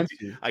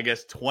 20. I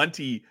guess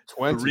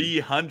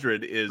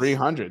 2,300 is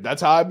 300.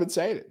 That's how I've been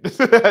saying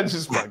it. I'm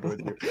just fucking with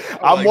you.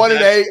 I'm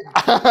 1-8,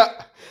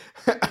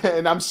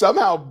 and I'm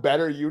somehow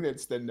better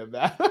units than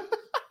Nevada.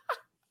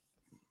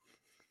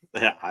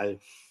 Yeah,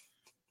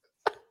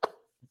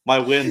 my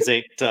wins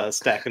ain't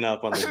stacking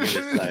up on the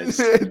unit size.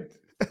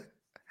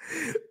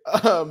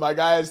 My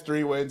guy has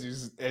 3 wins.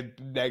 He's at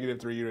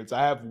 -3 units.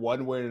 I have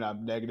 1 win and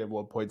I'm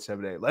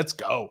 -1.78. Let's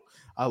go.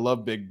 I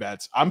love big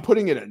bets. I'm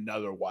putting in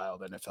another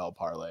wild NFL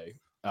parlay.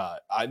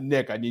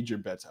 Nick, I need your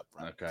bets up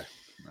front. Okay.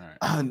 All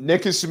right.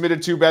 Nick has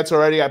submitted 2 bets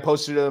already. I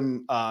posted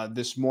them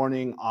this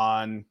morning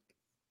on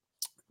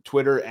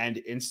Twitter and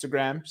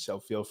Instagram, so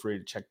feel free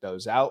to check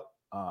those out.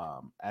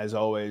 As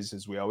always,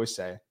 as we always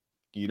say,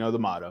 you know the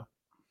motto.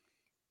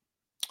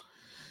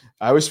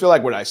 I always feel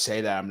like when I say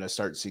that, I'm going to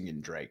start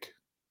singing Drake.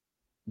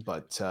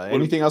 But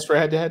anything else for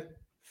head-to-head?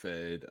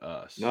 Fade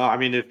us. No, I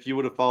mean, if you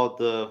would have followed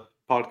the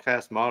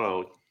podcast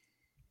motto,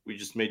 we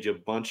just made you a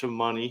bunch of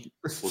money.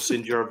 We'll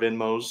send you our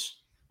Venmos.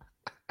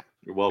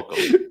 You're welcome.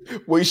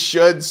 We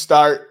should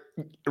start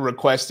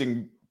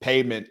requesting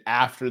payment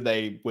after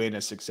they win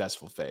a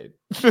successful fade.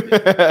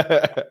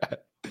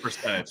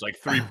 Percentage,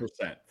 like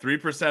 3%.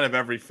 3% of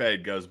every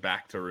fade goes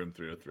back to room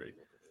 303.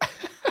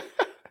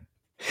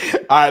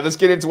 All right, let's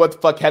get into what the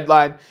fuck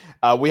headline.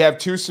 We have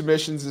 2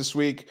 submissions this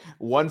week,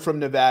 one from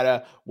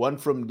Nevada, one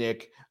from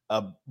Nick.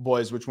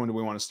 Boys, which one do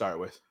we want to start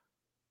with?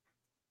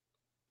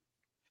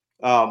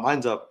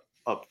 Mine's up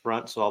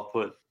front, so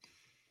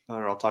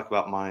I'll talk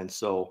about mine.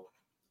 So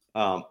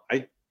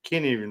I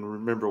can't even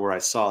remember where I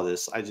saw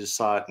this. I just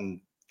saw it and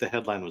the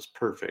headline was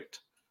perfect.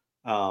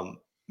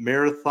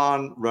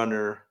 Marathon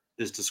runner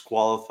is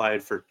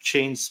disqualified for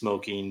chain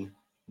smoking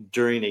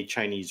during a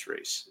Chinese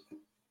race.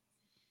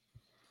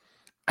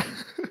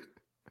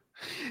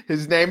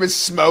 His name is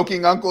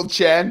Smoking Uncle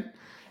Chen.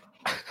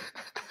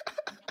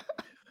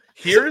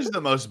 Here's the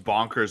most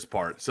bonkers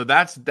part. So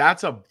that's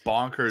a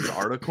bonkers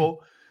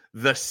article.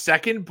 The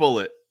second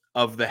bullet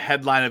of the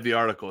headline of the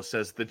article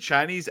says the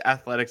Chinese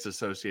Athletics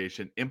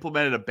Association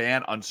implemented a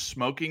ban on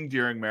smoking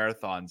during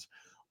marathons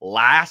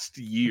last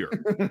year.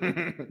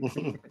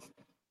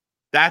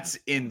 That's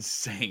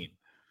insane.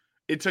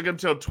 It took him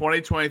till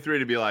 2023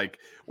 to be like,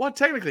 well,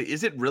 technically,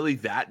 is it really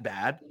that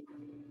bad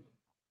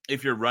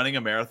if you're running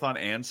a marathon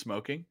and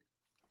smoking?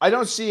 I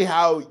don't see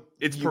how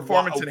it's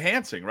performance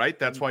enhancing, right?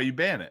 That's why you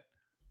ban it.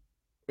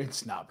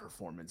 It's not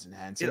performance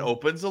enhancing. It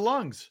opens the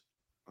lungs.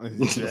 I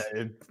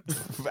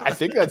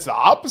think that's the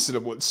opposite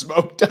of what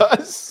smoke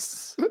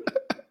does.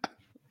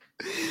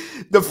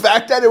 The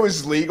fact that it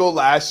was legal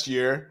last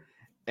year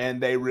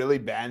and they really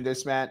banned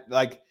this, man.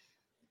 Like,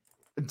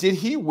 did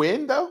he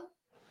win though?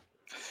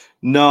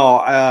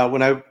 No,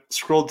 when I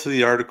scrolled to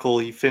the article,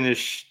 he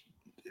finished.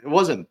 It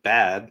wasn't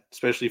bad,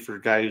 especially for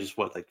a guy who's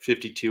like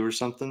 52 or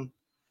something.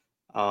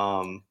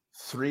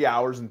 3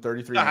 hours and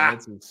 33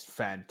 minutes is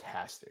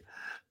fantastic.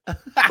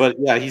 But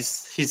yeah, he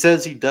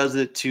says he does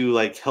it to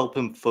like help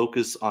him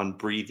focus on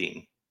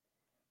breathing,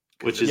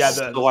 which is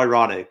so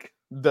ironic.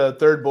 The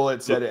third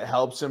bullet said it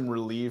helps him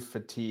relieve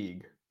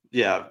fatigue.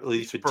 Yeah,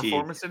 relieve fatigue.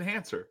 Performance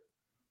enhancer.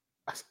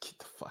 Get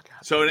the fuck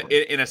out. So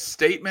in a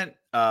statement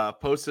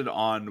posted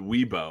on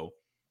Weibo,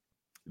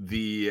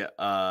 the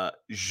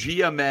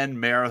Xiamen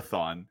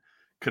Marathon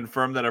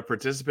confirmed that a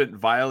participant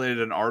violated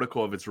an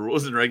article of its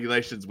rules and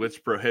regulations,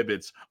 which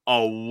prohibits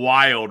a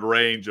wild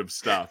range of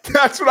stuff.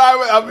 That's what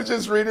I was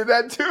just reading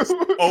that too.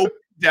 Open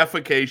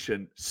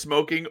defecation,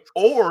 smoking,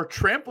 or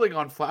trampling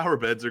on flower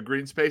beds or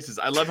green spaces.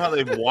 I love how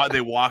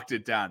they walked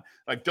it down.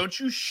 Like, don't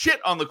you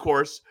shit on the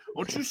course.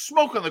 Don't you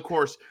smoke on the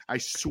course. I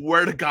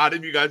swear to God,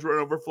 if you guys run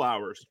over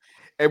flowers.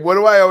 And what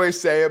do I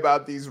always say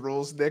about these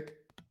rules, Nick?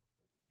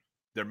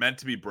 They're meant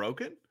to be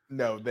broken?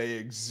 No, they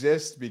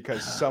exist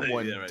because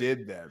someone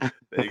did them.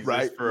 They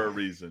exist for a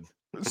reason.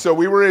 So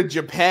we were in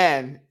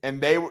Japan, and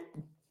they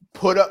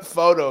put up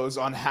photos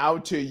on how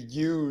to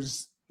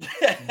use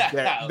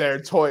their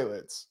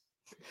toilets.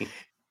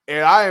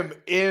 And I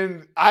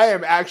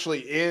am actually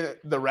in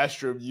the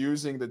restroom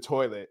using the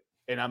toilet,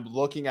 and I'm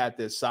looking at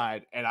this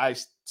sign, and I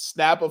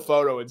snap a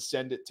photo and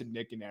send it to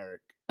Nick and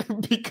Eric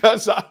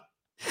because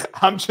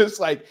I'm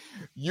just like,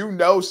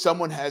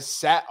 someone has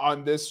sat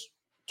on this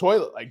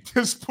toilet like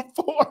this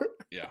before.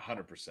 Yeah,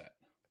 100%.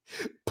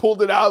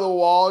 Pulled it out of the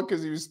wall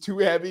because he was too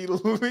heavy,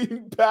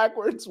 leaned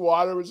backwards,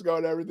 water was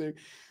going everything.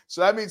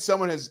 So that means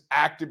someone has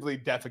actively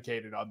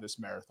defecated on this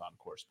marathon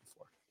course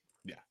before.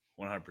 Yeah,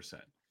 100%.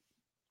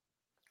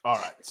 All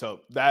right.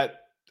 So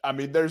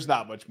there's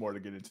not much more to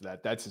get into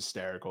that. That's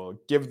hysterical.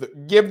 Give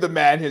the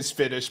man his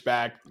finish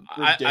back.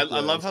 I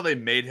love how they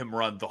made him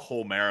run the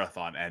whole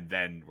marathon and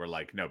then we're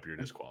like, nope, you're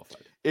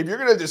disqualified. If you're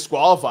going to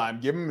disqualify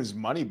him, give him his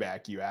money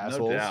back, you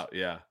assholes. No doubt,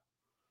 yeah.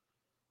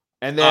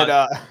 And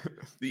then,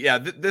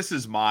 this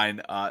is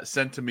mine,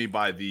 sent to me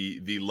by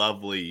the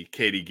lovely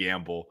Katie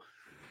Gamble.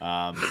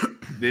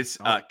 Kanye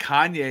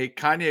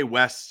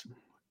West's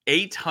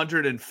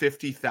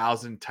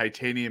 850,000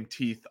 titanium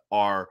teeth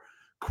are,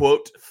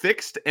 quote,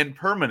 fixed and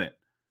permanent,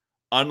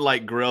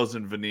 unlike grills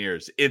and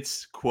veneers.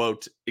 It's,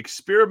 quote,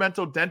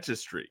 experimental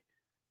dentistry,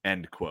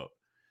 end quote.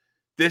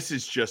 This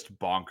is just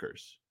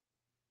bonkers,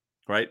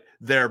 right?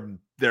 They're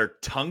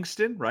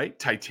tungsten, right?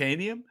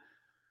 Titanium.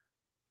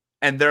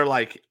 And they're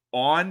like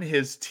on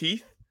his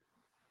teeth.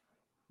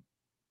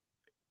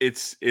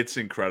 It's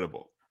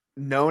incredible.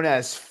 Known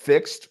as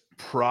fixed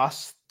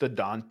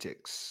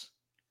prosthodontics.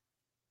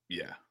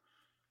 Yeah.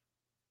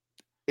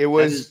 It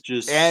was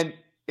and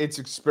it's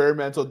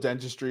experimental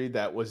dentistry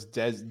that was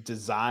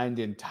designed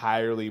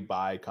entirely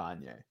by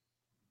Kanye.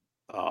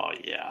 Oh,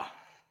 yeah.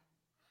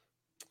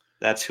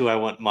 That's who I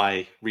want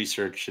my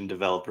research and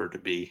developer to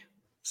be.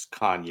 It's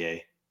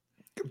Kanye.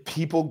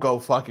 People go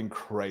fucking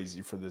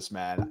crazy for this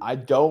man. I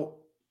don't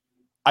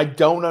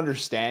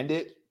understand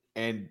it.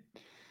 And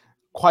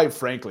quite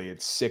frankly,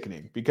 it's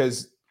sickening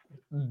because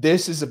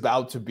this is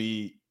about to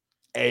be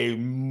a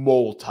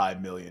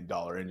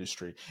multi-million-dollar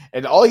industry.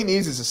 And all he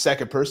needs is a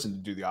second person to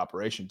do the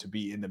operation to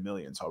be in the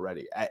millions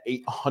already at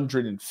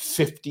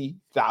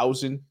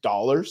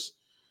 $850,000.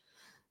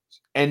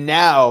 And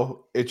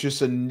now it's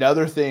just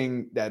another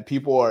thing that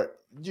people are,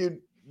 dude,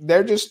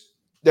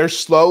 they're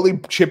slowly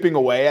chipping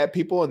away at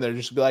people, and they're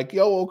just be like,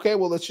 yo, okay,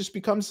 well, let's just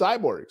become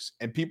cyborgs.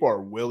 And people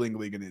are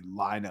willingly going to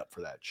line up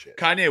for that shit.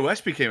 Kanye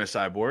West became a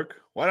cyborg.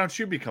 Why don't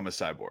you become a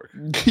cyborg?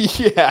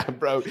 Yeah,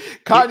 bro.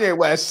 Kanye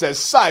West says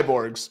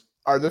cyborgs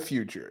are the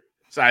future.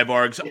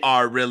 Cyborgs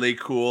are really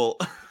cool.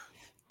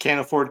 Can't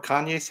afford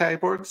Kanye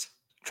cyborgs?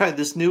 Try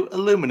this new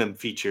aluminum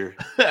feature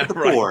for the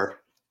Right.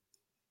 poor.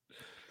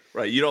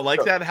 Right. You don't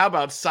like that? How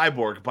about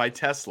Cyborg by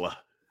Tesla?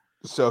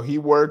 So he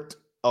worked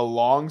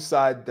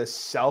alongside the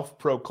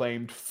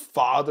self-proclaimed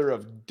father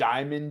of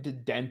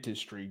diamond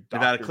dentistry.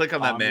 Nevada, Dr. click on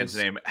that man's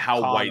Thomas name.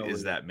 How white Connolly.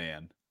 is that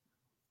man?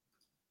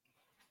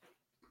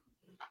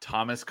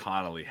 Thomas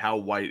Connolly. How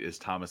white is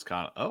Thomas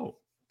Connolly? Oh,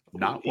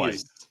 not white.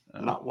 He's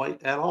not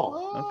white at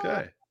all.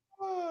 Okay.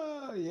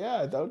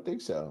 Yeah, I don't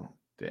think so.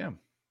 Damn.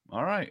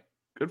 All right.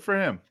 Good for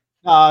him.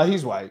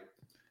 He's white.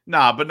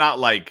 Nah, but not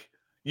like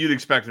you'd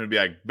expect him to be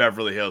like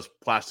Beverly Hills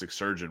plastic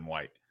surgeon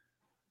white.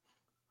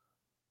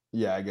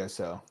 Yeah, I guess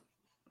so.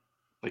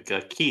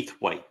 Like Keith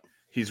White.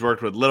 He's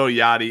worked with Lil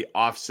Yachty,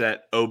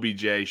 Offset,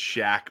 OBJ,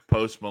 Shaq,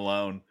 Post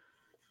Malone.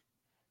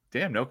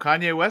 Damn, no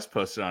Kanye West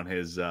posted on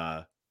his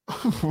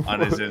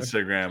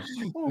Instagram.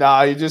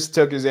 Nah, he just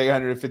took his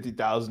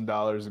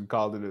 $850,000 and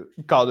called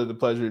it the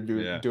pleasure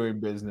of doing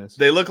business.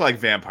 They look like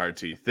vampire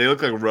teeth. They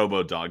look like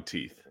Robo Dog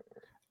teeth.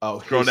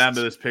 Oh, scroll down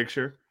to this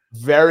picture.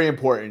 Very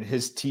important.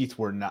 His teeth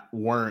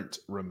weren't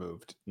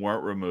removed.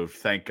 Weren't removed.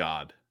 Thank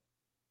God.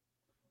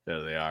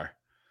 There they are.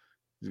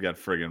 He's got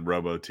friggin'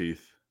 Robo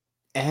teeth.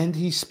 And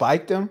he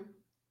spiked them?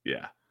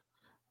 Yeah.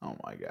 Oh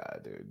my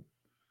God, dude.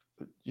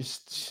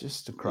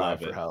 Just to cry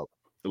for help.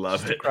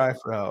 Love it. To cry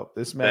for help.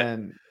 This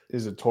man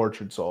is a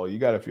tortured soul. You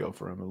got to feel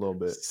for him a little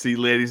bit. See,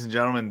 ladies and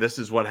gentlemen, this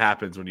is what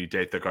happens when you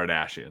date the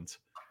Kardashians.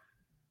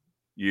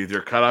 You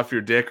either cut off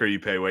your dick or you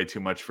pay way too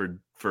much for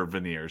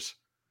veneers.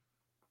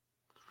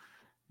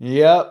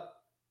 Yep.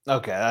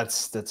 Okay,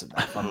 that's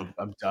enough.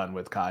 I'm done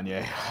with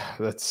Kanye.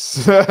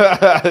 That's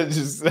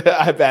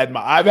I've had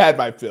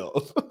my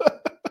fill.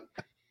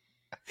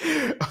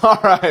 All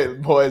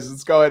right, boys,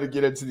 let's go ahead and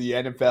get into the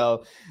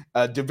NFL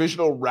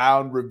divisional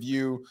round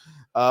review.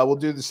 We'll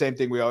do the same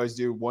thing we always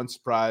do: one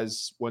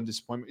surprise, one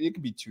disappointment. It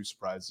could be two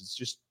surprises.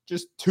 Just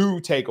two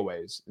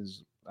takeaways.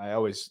 I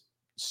always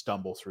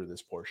stumble through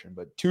this portion,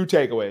 but two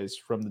takeaways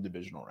from the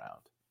divisional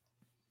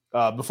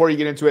round. Before you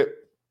get into it,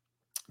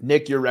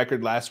 Nick, your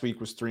record last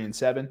week was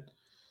 3-7.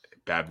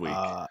 Bad week.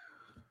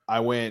 I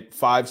went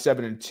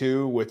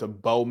 5-7-2 with a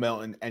Bo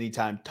Melton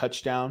anytime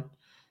touchdown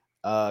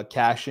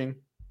cashing.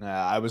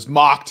 I was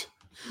mocked.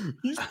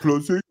 He's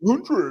plus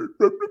 800.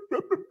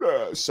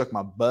 Suck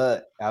my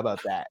butt. How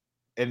about that?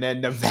 And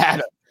then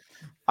Nevada.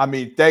 I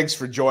mean, thanks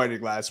for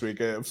joining last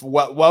week.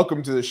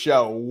 Welcome to the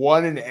show.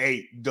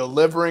 1-8,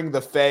 delivering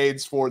the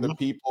fades for the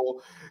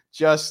people.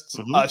 Just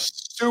a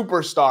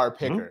superstar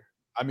picker.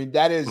 I mean,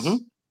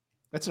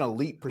 that's an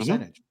elite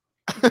percentage.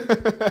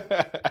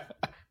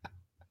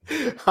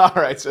 All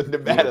right, so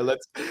Nevada,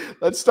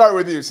 let's start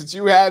with you. Since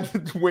you had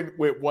went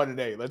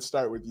 1-8, let's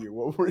start with you.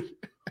 What were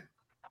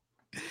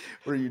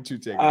you two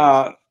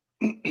takeaways?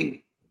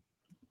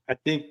 I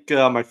think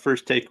my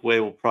first takeaway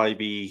will probably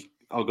be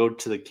I'll go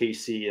to the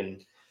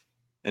KC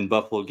and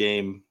Buffalo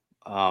game.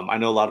 I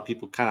know a lot of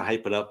people kind of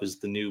hype it up as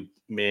the new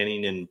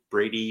Manning and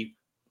Brady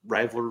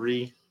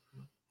rivalry.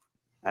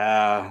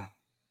 I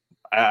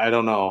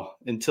don't know.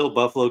 Until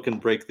Buffalo can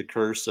break the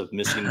curse of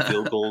missing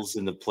field goals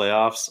in the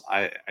playoffs,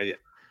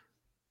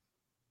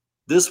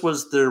 this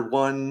was their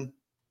one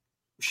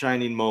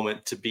shining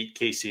moment to beat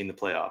KC in the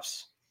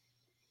playoffs.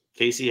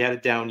 KC had a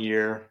down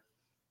year.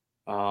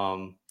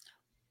 Buffalo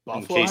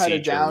had a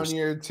down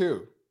year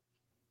too.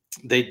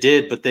 They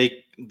did, but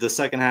the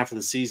second half of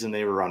the season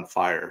they were on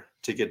fire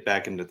to get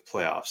back into the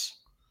playoffs.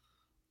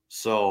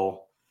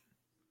 So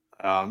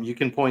you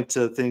can point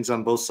to things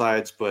on both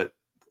sides, but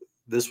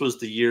this was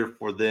the year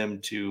for them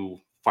to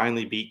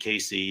finally beat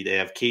KC. They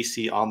have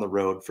KC on the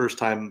road. First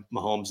time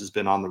Mahomes has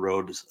been on the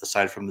road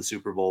aside from the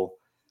Super Bowl.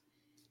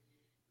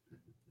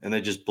 And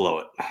they just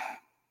blow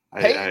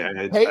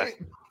it.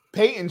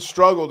 Peyton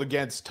struggled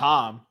against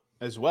Tom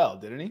as well,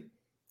 didn't he?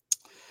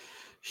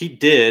 He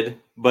did,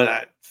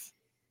 but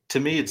to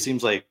me, it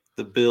seems like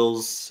the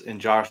Bills and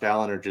Josh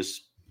Allen are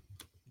just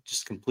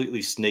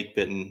completely snake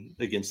bitten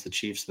against the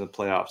Chiefs in the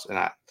playoffs. And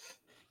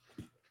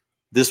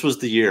this was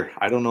the year.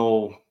 I don't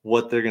know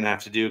what they're going to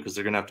have to do because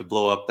they're going to have to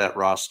blow up that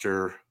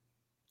roster,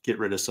 get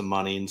rid of some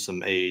money and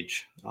some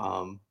age,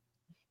 and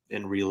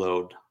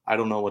reload. I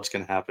don't know what's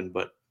going to happen,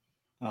 but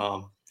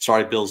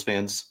sorry, Bills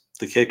fans,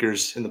 the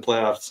kickers in the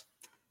playoffs,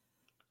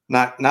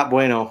 not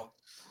bueno.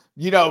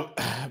 You know,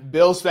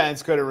 Bills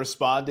fans could have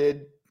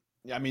responded.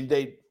 I mean,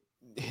 they've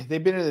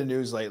been in the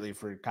news lately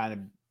for kind of,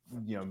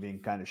 being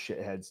kind of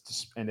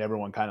shitheads, and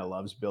everyone kind of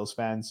loves Bills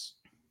fans.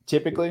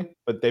 typically,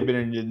 but they've been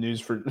in the news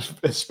for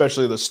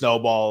especially the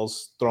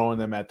snowballs, throwing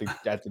them at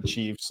the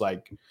Chiefs.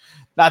 Like,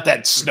 not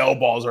that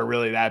snowballs are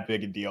really that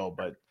big a deal,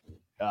 but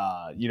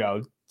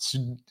it's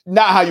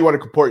not how you want to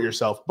comport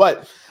yourself.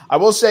 But I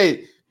will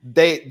say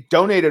they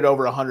donated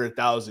over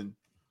 100,000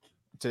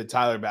 to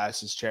Tyler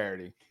Bass's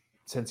charity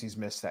since he's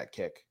missed that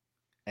kick.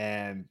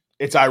 And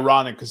it's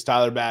ironic because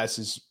Tyler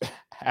Bass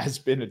has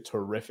been a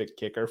terrific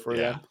kicker for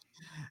them.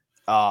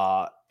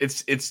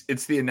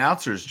 It's the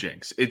announcer's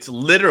jinx. It's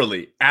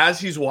literally as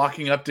he's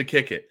walking up to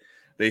kick it,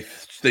 they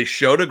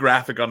showed a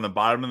graphic on the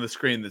bottom of the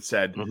screen that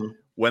said,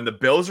 when the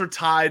Bills are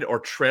tied or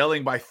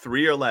trailing by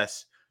 3 or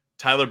less,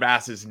 Tyler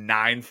Bass is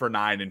 9 for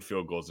 9 in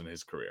field goals in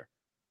his career.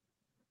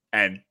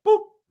 And boop.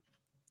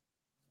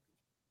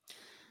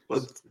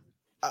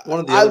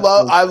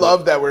 I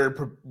love that we're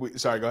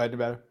sorry, go ahead,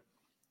 Nevada.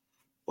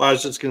 Well, I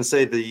was just going to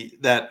say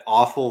that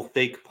awful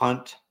fake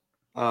punt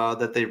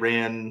that they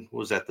ran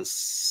was at the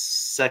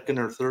second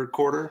or third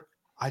quarter.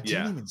 I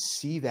didn't even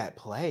see that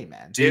play,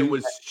 man. It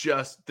was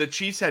just the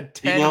Chiefs had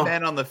 10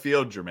 men on the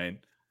field, Jermaine,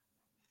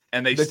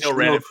 and they still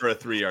ran it for a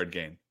 3-yard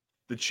gain.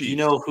 The Chiefs. Do you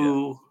know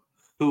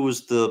who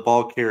was the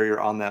ball carrier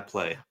on that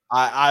play?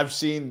 I've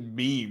seen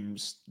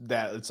memes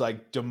that it's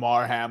like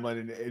DeMar Hamlin,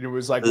 and it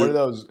was like one of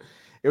those.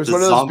 It was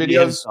one of those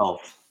videos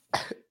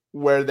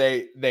where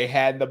they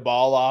hand the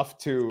ball off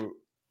to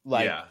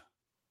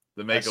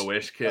the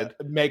Make-A-Wish kid.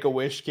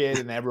 Make-A-Wish kid,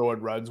 and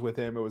everyone runs with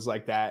him. It was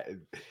like that.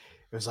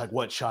 It was like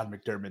what Sean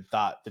McDermott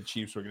thought the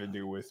Chiefs were going to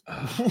do with.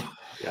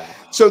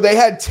 So they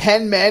had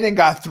 10 men and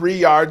got 3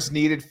 yards,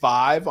 needed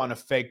 5 on a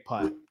fake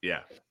punt. Yeah.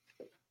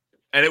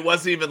 And it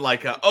wasn't even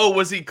like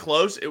was he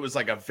close? It was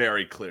like a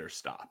very clear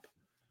stop.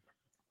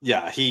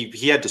 Yeah, he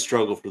had to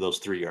struggle for those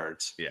 3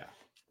 yards. Yeah.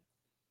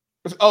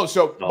 Oh,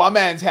 so my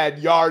man's had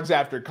yards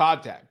after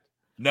contact.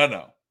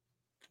 No.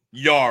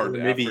 Yard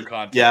after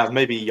contact. Yeah,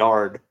 maybe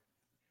yard.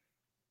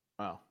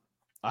 Wow.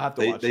 I have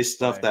to watch They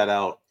snuffed that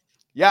out.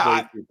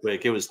 Yeah, too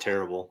quick. It was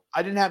terrible.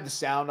 I didn't have the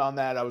sound on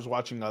that. I was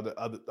watching other.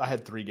 I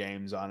had 3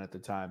 games on at the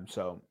time,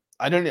 so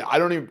I don't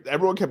even.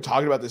 Everyone kept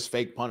talking about this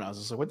fake punt. I was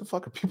just like, "What the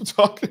fuck are people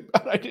talking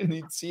about?" I didn't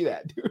even see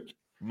that, dude.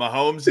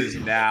 Mahomes is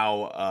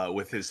now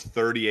with his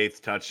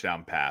 38th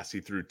touchdown pass.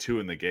 He threw 2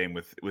 in the game.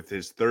 With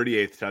his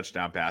 38th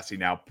touchdown pass, he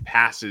now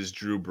passes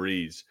Drew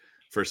Brees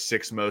for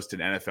 6th most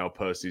in NFL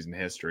postseason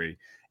history,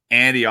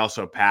 and he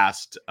also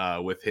passed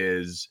with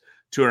his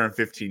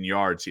 215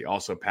 yards. He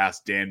also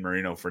passed Dan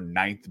Marino for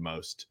 9th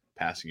most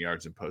passing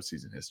yards in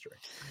postseason history.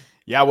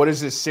 Yeah, what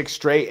is this? 6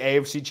 straight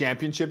AFC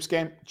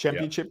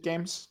championship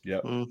games?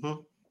 Yep.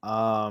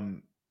 Mm-hmm.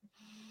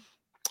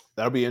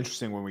 That'll be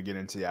interesting when we get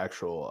into the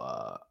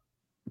actual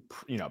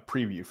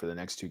preview for the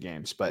next 2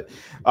 games. But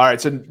all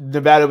right, so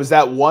Nevada, was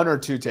that 1 or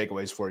 2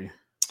 takeaways for you?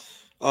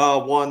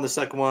 1. The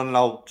second one, and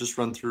I'll just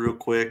run through real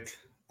quick.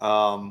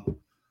 The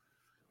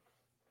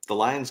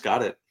Lions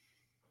got it.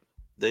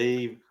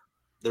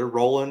 They're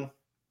rolling.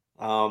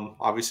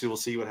 Obviously, we'll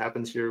see what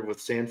happens here with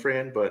San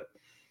Fran, but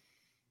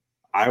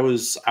I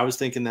was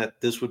thinking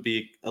that this would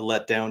be a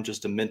letdown,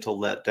 just a mental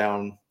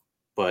letdown,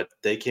 but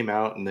they came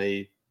out and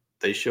they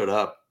showed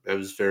up. It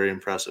was very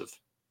impressive.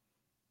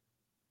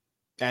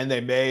 And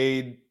they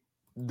made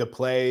the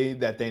play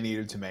that they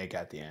needed to make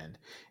at the end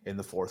in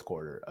the 4th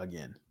quarter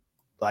again.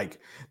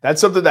 Like,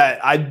 that's something that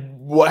I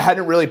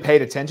hadn't really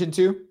paid attention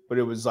to, but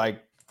it was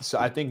like, so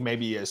I think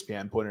maybe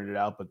ESPN pointed it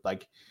out, but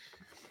like,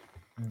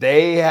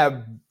 they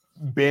have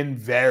been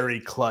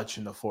very clutch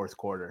in the 4th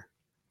quarter.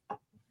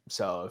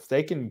 So if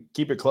they can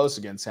keep it close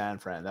against San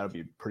Fran, that'll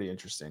be pretty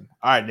interesting.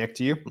 All right, Nick,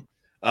 to you.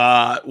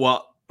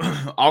 Well,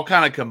 I'll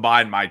kind of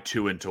combine my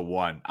 2 into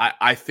 1.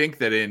 I think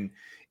that in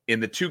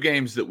the 2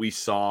 games that we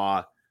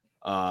saw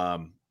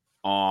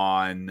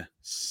on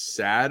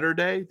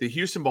Saturday, the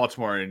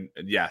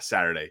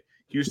Saturday.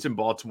 Houston,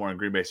 Baltimore, and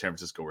Green Bay, San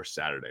Francisco were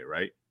Saturday,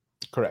 right?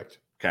 Correct.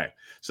 Okay.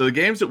 So the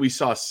games that we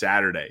saw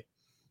Saturday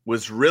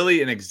was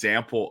really an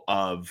example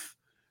of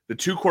the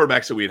 2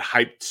 quarterbacks that we had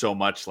hyped so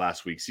much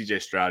last week,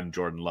 CJ Stroud and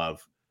Jordan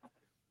Love.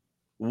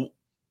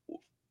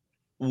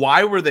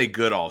 Why were they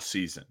good all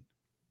season?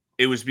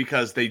 It was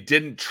because they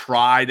didn't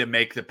try to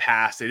make the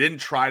pass. They didn't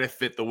try to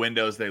fit the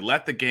windows. They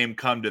let the game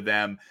come to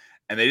them,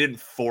 and they didn't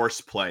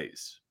force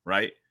plays,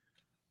 right?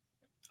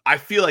 I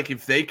feel like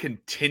if they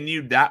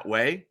continued that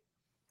way,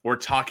 we're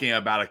talking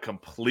about a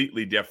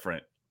completely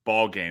different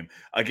ball game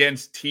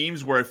against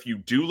teams where if you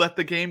do let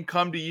the game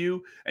come to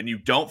you and you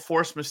don't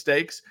force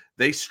mistakes,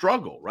 they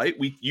struggle, right?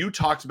 You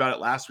talked about it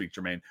last week,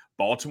 Jermaine.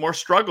 Baltimore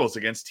struggles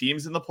against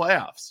teams in the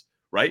playoffs,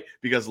 right?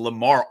 Because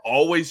Lamar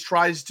always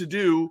tries to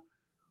do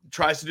the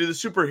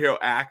superhero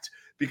act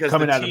because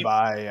coming out of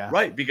bye, yeah.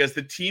 Right, because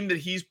the team that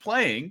he's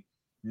playing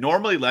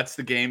normally lets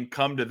the game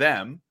come to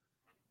them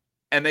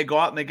and they go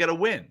out and they get a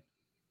win,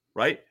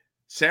 right?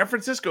 San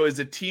Francisco is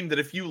a team that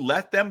if you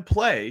let them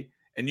play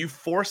and you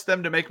force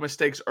them to make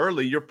mistakes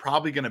early, you're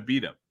probably going to beat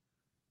them.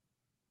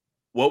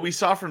 What we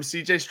saw from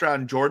CJ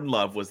Stroud and Jordan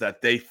Love was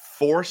that they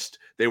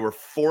were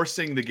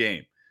forcing the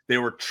game. They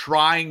were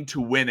trying to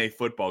win a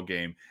football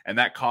game, and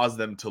that caused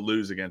them to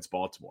lose against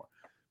Baltimore.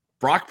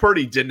 Brock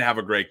Purdy didn't have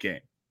a great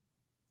game.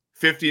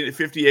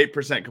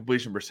 58%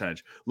 completion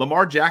percentage.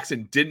 Lamar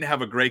Jackson didn't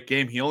have a great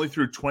game. He only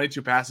threw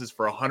 22 passes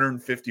for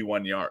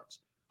 151 yards,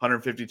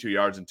 152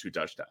 yards and 2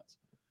 touchdowns,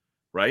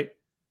 right?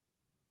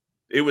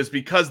 It was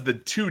because the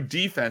 2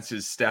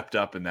 defenses stepped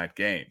up in that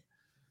game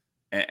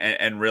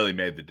and really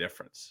made the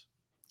difference.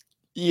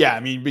 Yeah, I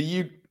mean, but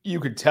you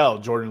could tell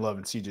Jordan Love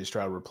and CJ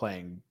Stroud were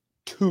playing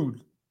 2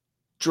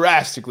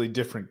 drastically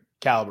different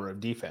caliber of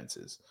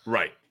defenses.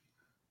 Right.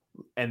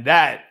 And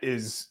that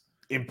is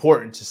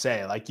important to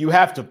say. Like you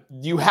have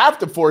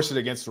to force it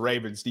against the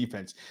Ravens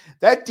defense.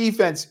 That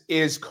defense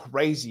is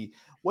crazy.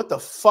 What the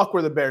fuck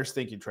were the Bears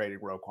thinking trading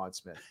Roquan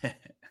Smith?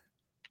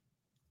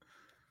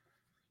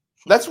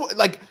 That's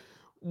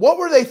what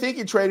were they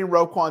thinking trading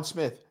Roquan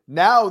Smith?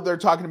 Now they're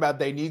talking about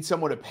they need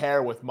someone to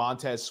pair with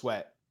Montez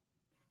Sweat.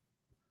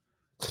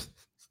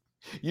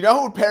 You know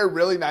who would pair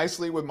really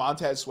nicely with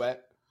Montez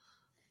Sweat?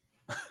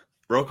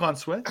 Roquan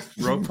Smith?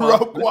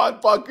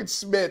 Roquan fucking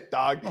Smith,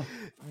 dog. Oh.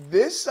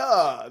 This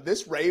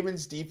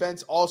Ravens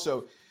defense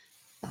also,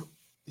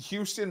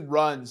 Houston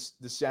runs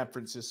the San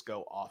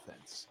Francisco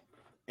offense.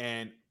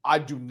 And I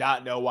do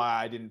not know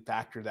why I didn't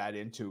factor that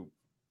into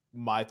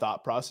my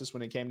thought process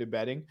when it came to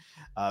betting.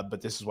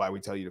 But this is why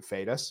we tell you to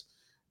fade us.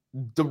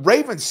 The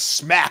Ravens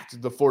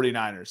smacked the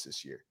 49ers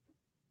this year.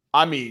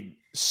 I mean,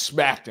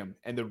 smacked them.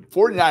 And the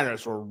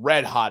 49ers were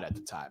red hot at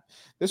the time.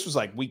 This was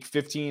like week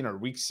 15 or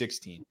week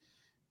 16.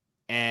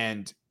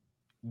 And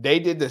they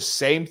did the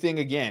same thing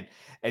again.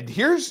 And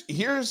here's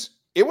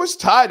it was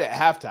tied at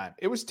halftime.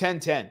 It was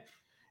 10-10.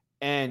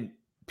 And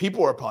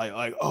people were probably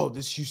like, oh,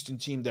 this Houston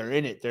team, they're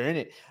in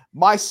it.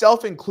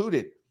 Myself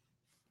included.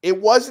 It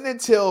wasn't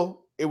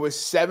until it was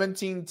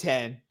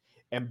 17-10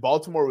 and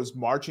Baltimore was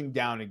marching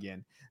down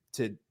again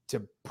to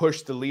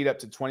push the lead up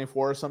to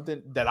 24 or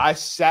something that I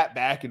sat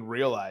back and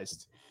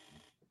realized,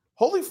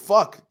 holy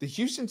fuck, the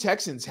Houston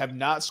Texans have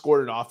not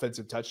scored an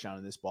offensive touchdown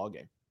in this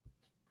ballgame.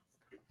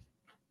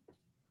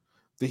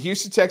 The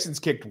Houston Texans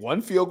kicked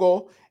 1 field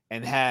goal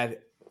and had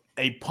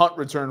a punt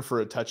return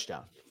for a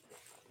touchdown.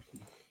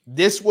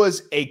 This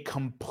was a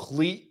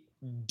complete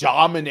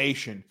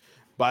domination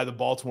by the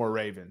Baltimore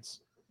Ravens.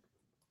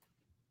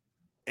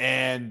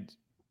 And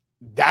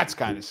that's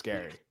kind of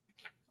scary.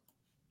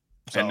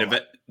 So,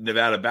 and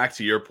Nevada, back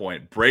to your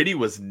point, Brady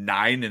was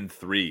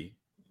 9-3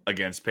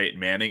 against Peyton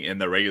Manning in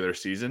the regular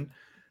season,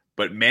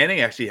 but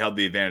Manning actually held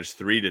the advantage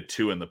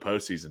 3-2 in the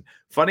postseason.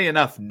 Funny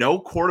enough, no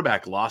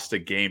quarterback lost a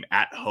game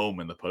at home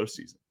in the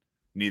postseason.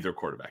 Neither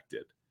quarterback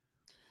did.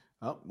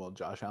 Oh, well,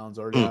 Josh Allen's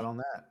already out on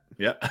that.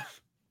 Yeah.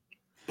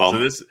 So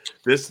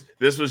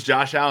this was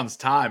Josh Allen's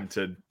time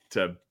to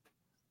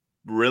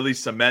really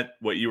cement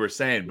what you were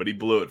saying, but he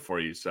blew it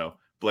for you. So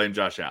blame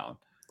Josh Allen.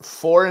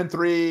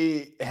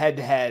 4-3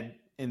 head-to-head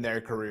in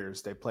their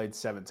careers. They played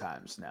 7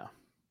 times now.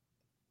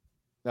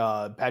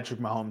 Patrick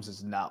Mahomes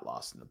has not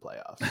lost in the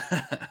playoffs.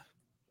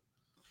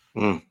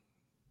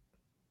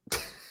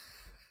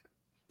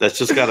 That's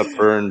just got to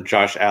burn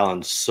Josh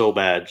Allen so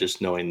bad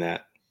just knowing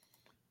that.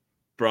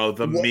 Bro,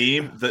 the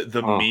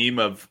meme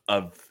of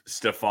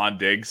Stephon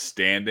Diggs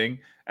standing,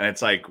 and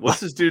it's like, what's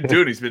this dude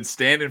doing? He's been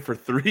standing for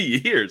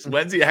 3 years.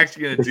 When's he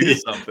actually going to do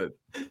something?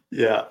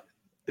 Yeah.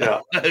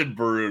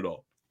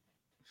 Brutal.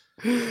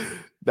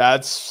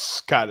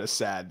 That's kind of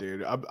sad,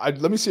 dude.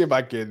 Let me see if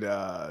I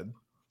can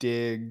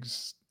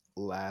Diggs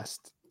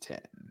last 10.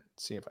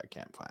 See if I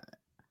can't find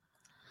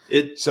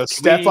it.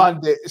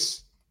 Stephon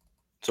Diggs.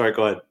 Sorry,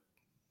 go ahead.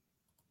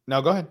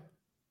 No, go ahead.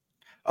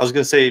 I was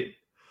going to say,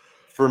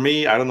 for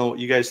me, I don't know what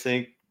you guys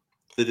think.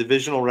 The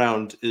divisional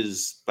round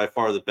is by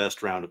far the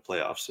best round of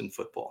playoffs in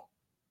football.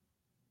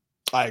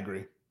 I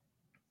agree.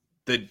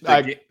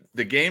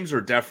 The games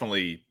are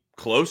definitely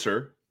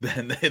closer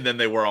than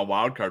they were on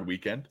Wild Card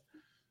weekend.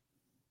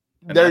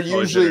 And they're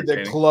usually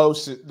the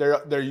closest.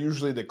 They're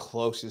usually the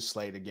closest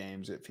slate of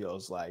games, it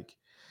feels like.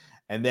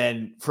 And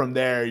then from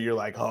there, you're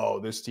like,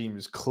 oh, this team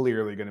is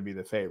clearly going to be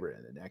the favorite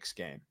in the next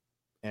game.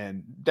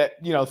 And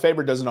that, the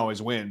favorite doesn't always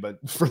win, but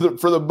for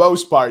the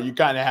most part, you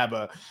kind of have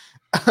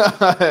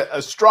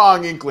a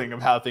strong inkling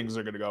of how things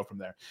are going to go from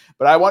there.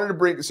 But I wanted to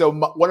bring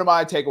one of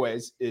my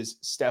takeaways is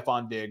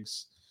Stephon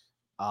Diggs.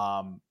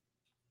 I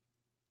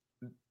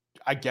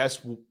guess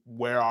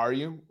where are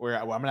you?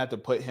 I'm gonna have to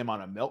put him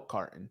on a milk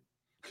carton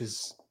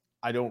because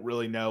I don't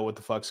really know what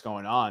the fuck's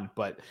going on.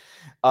 But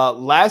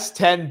last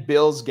 10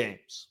 Bills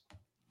games,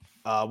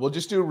 we'll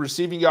just do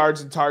receiving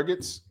yards and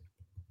targets.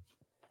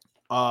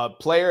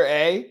 Player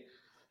A,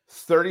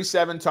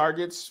 37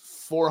 targets,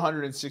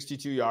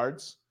 462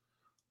 yards.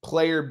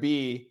 Player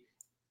B,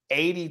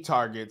 80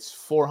 targets,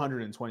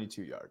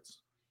 422 yards.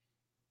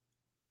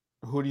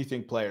 Who do you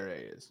think player A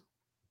is?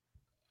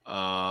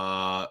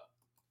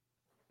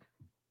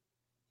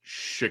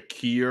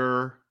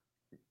 Shakir.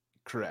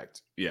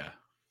 Correct. Yeah.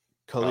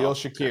 Khalil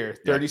Shakir,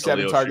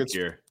 37 targets,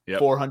 Shakir. Yep.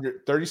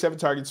 37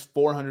 targets,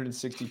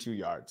 462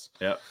 yards.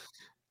 Yep.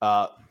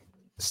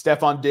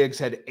 Stephon Diggs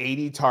had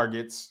 80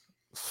 targets,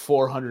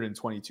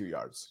 422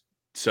 yards.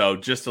 So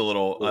just a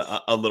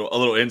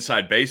little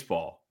inside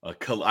baseball.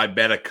 I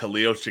bet a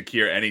Khalil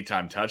Shakir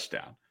anytime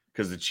touchdown.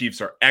 because the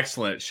Chiefs are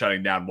excellent at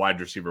shutting down wide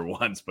receiver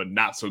ones, but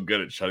not so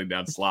good at shutting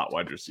down slot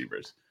wide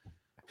receivers.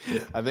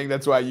 I think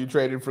that's why you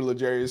traded for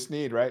L'Jarius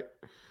Sneed, right?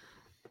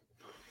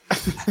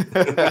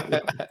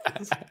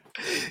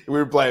 We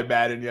were playing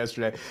Madden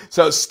yesterday.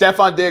 So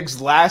Stephon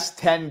Diggs' last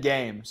 10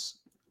 games,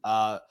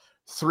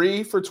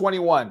 3 for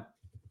 21,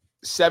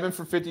 7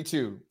 for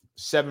 52,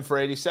 7 for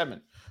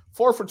 87,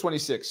 4 for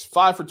 26,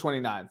 5 for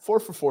 29, 4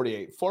 for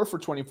 48, 4 for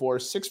 24,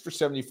 6 for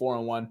 74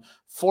 and 1,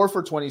 4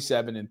 for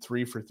 27, and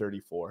 3 for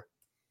 34.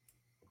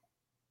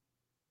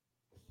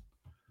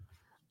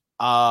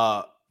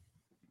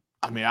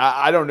 I mean,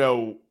 I don't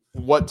know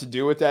what to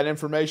do with that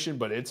information,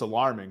 but it's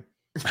alarming.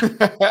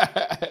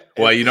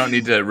 Well, you don't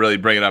need to really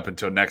bring it up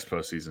until next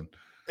postseason.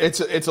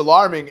 It's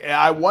alarming. And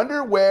I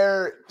wonder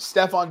where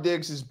Stephon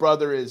Diggs'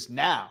 brother is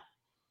now.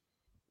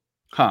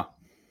 Huh.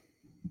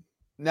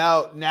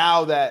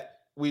 Now that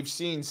we've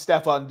seen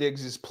Stephon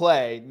Diggs'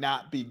 play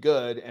not be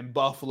good and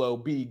Buffalo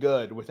be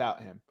good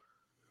without him.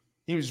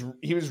 He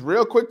was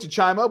real quick to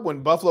chime up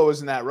when Buffalo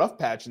was in that rough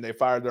patch and they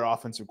fired their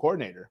offensive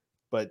coordinator.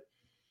 But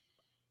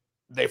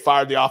they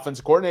fired the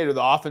offensive coordinator.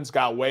 The offense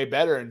got way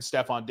better, and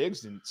Stephon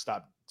Diggs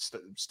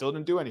still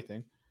didn't do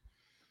anything.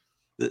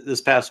 This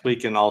past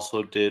weekend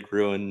also did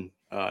ruin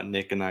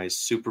Nick and I's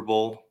Super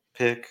Bowl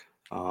pick.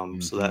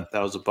 So that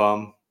was a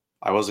bum.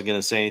 I wasn't going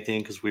to say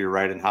anything because we were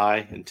riding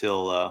high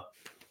until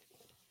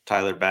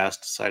Tyler Bass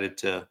decided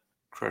to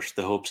crush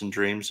the hopes and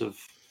dreams of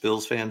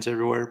Bills fans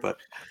everywhere. But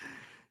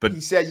he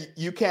said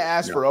you can't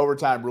ask for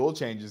overtime rule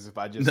changes if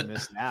I just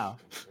miss now.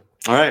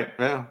 All right,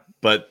 yeah.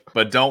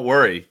 But don't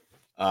worry,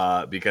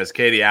 because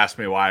Katie asked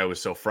me why I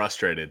was so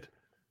frustrated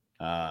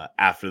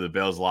after the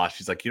Bills lost.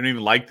 She's like, "You don't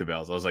even like the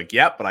Bills." I was like,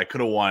 "Yep, but I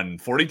could have won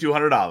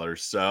 $4,200,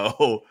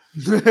 so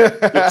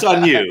it's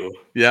on you."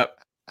 Yep.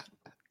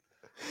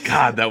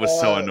 God, that was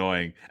so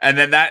annoying. And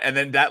then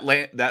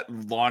that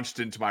launched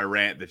into my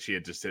rant that she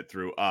had just hit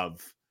through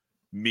of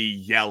me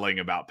yelling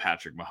about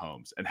Patrick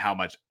Mahomes and how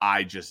much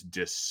I just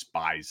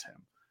despise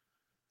him.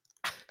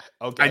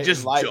 Okay, I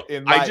just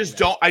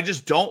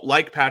don't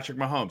like Patrick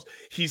Mahomes.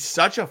 He's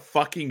such a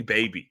fucking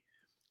baby.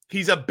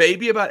 He's a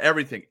baby about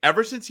everything.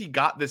 Ever since he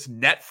got this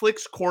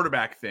Netflix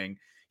quarterback thing,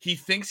 he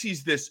thinks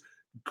he's this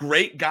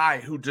great guy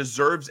who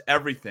deserves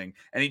everything.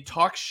 And he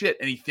talks shit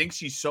and he thinks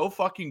he's so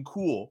fucking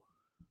cool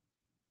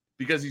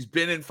because he's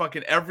been in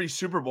fucking every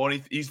Super Bowl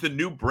and he's the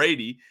new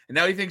Brady. And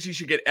now he thinks he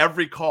should get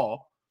every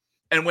call.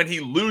 And when he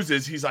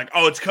loses, he's like,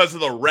 "Oh, it's because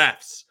of the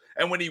refs."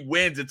 And when he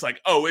wins, it's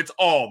like, "Oh, it's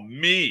all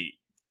me."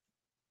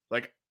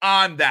 Like,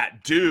 I'm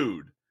that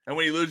dude. And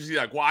when he loses, he's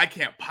like, "Well, I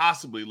can't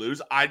possibly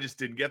lose. I just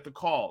didn't get the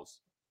calls."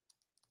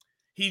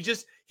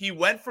 He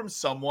went from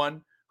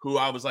someone who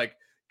I was like,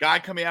 guy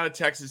coming out of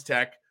Texas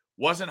Tech,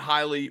 wasn't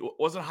highly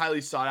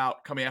sought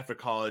out coming after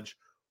college,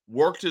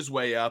 worked his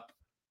way up,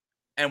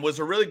 and was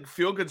a really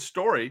feel-good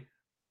story.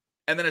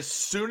 And then as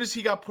soon as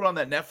he got put on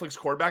that Netflix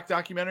quarterback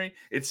documentary,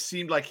 it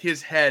seemed like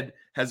his head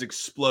has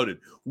exploded.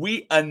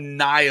 We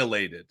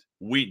annihilated,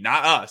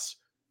 not us,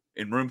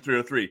 in room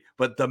 303,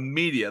 but the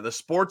media, the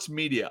sports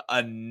media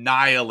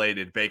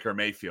annihilated Baker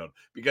Mayfield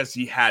because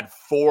he had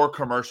 4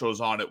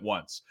 commercials on at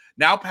once.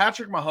 Now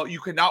Patrick Mahomes,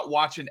 you cannot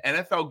watch an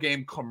NFL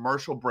game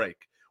commercial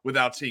break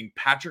without seeing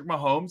Patrick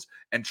Mahomes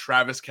and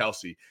Travis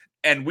Kelce.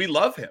 And we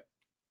love him.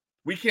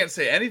 We can't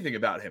say anything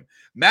about him.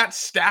 Matt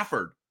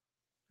Stafford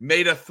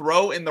made a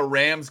throw in the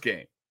Rams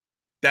game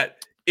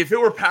that if it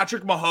were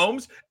Patrick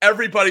Mahomes,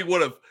 everybody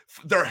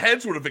their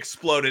heads would have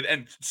exploded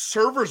and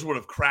servers would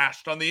have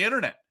crashed on the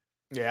internet.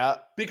 Yeah.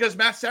 Because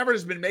Matt Stafford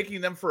has been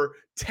making them for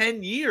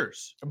 10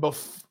 years.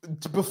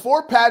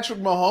 Before Patrick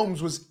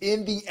Mahomes was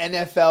in the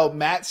NFL,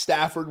 Matt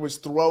Stafford was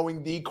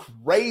throwing the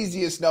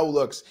craziest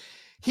no-looks.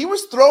 He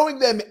was throwing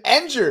them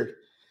injured.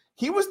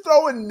 He was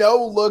throwing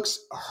no-looks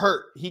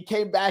hurt. He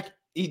came back.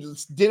 He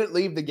didn't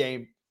leave the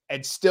game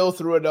and still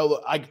threw a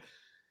no-look.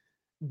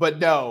 But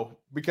no,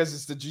 because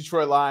it's the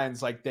Detroit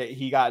Lions,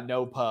 he got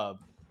no pub.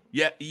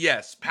 Yeah,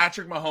 yes,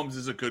 Patrick Mahomes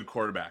is a good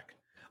quarterback.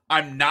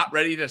 I'm not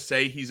ready to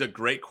say he's a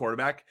great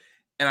quarterback,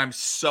 and I'm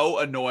so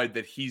annoyed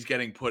that he's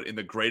getting put in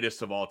the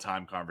greatest of all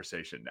time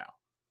conversation now.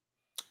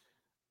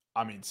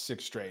 I mean,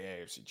 6 straight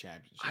AFC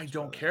championships. I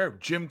don't care.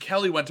 Jim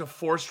Kelly went to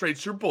 4 straight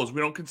Super Bowls.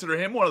 We don't consider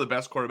him one of the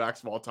best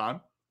quarterbacks of all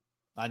time.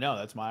 I know.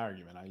 That's my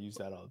argument. I use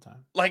that all the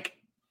time. Like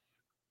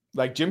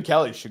Jim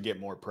Kelly should get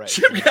more praise.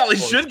 Jim Kelly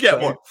should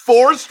get more.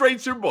 4 straight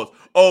Super Bowls.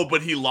 Oh,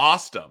 but he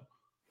lost them.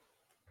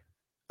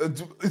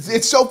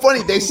 It's so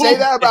funny. They say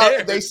that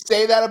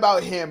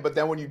about him, but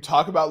then when you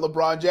talk about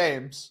LeBron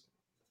James,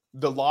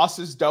 the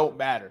losses don't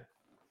matter.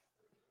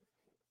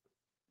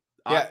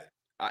 Yeah,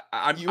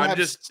 I'm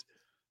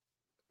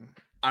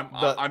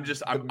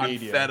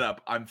fed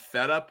up. I'm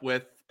fed up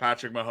with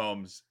Patrick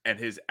Mahomes and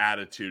his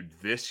attitude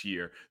this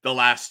year, the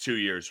last 2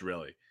 years,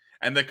 really,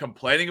 and the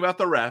complaining about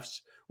the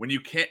refs when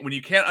you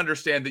can't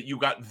understand that you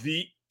got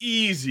the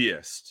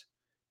easiest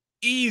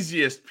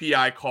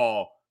PI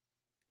call.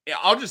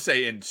 I'll just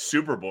say in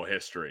Super Bowl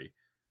history.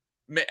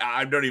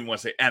 I don't even want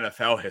to say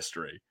NFL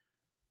history,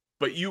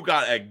 but you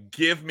got a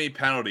give me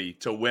penalty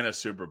to win a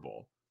Super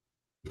Bowl.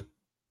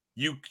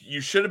 You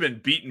should have been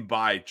beaten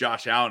by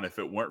Josh Allen if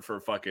it weren't for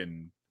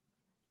fucking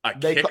a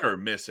kicker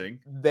missing.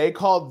 They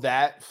called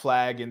that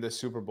flag in the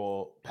Super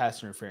Bowl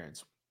pass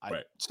interference.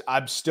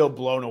 I'm still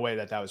blown away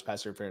that was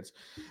pass interference.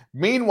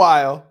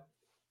 Meanwhile,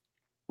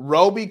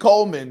 Roby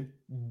Coleman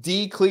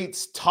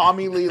decleats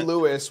Tommy Lee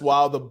Lewis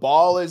while the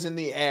ball is in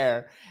the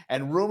air,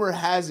 and rumor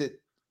has it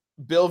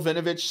Bill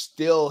Vinovich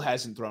still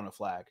hasn't thrown a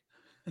flag.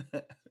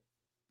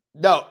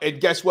 No,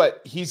 and guess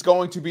what? He's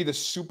going to be the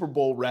Super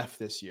Bowl ref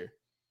this year.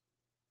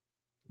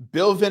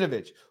 Bill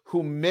Vinovich,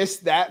 who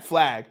missed that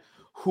flag,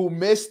 who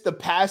missed the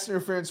pass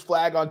interference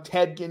flag on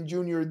Ted Ginn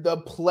Jr. the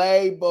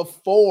play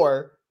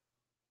before,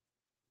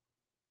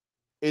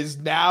 is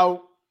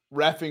now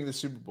reffing the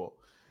Super Bowl.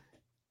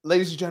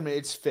 Ladies and gentlemen,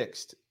 it's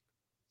fixed.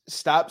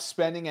 Stop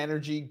spending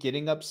energy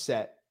getting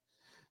upset.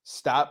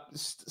 Stop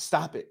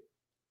it.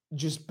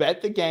 Just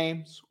bet the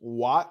games,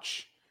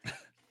 watch,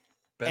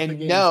 and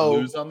know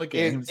lose on the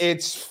games.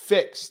 It's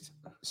fixed.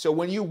 So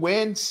when you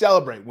win,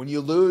 celebrate. When you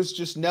lose,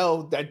 just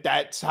know that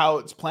that's how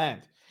it's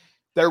planned.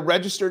 They're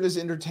registered as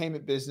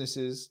entertainment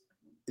businesses.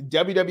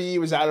 WWE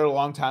was out a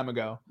long time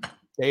ago.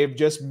 They have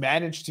just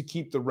managed to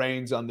keep the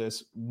reins on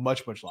this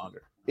much, much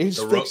longer.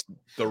 It's fixed.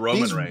 The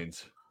Roman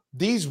Reigns.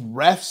 These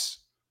refs,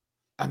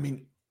 I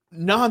mean,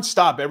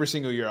 nonstop every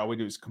single year, all we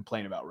do is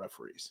complain about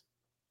referees.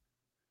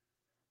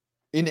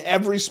 In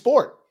every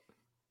sport.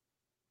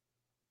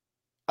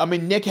 I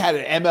mean, Nick had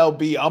an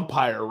MLB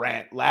umpire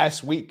rant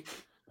last week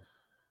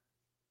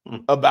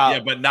about...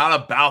 Yeah, but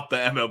not about the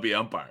MLB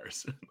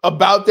umpires.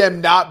 About them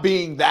not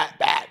being that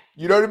bad.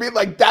 You know what I mean?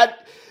 Like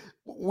that,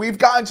 we've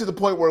gotten to the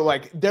point where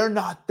like, they're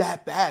not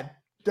that bad.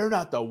 They're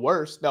not the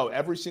worst. No,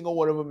 every single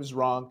one of them is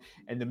wrong.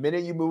 And the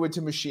minute you move it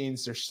to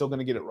machines, they're still going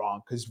to get it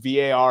wrong because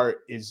VAR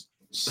is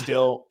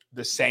still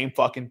the same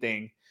fucking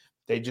thing.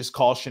 They just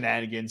call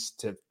shenanigans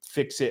to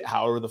fix it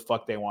however the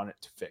fuck they want it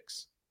to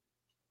fix.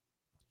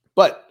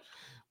 But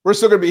we're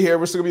still going to be here.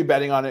 We're still going to be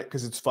betting on it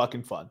because it's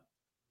fucking fun.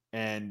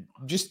 And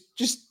just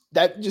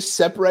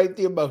separate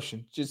the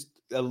emotion. Just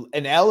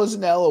an L is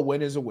an L, a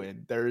win is a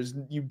win.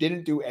 You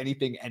didn't do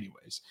anything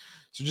anyways.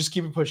 So just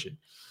keep it pushing.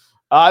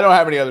 I don't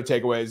have any other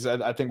takeaways.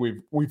 I think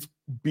we've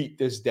beat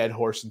this dead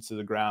horse into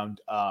the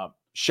ground.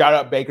 Shout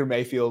out Baker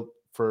Mayfield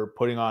for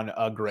putting on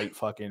a great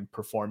fucking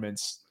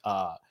performance.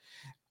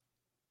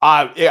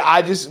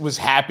 I just was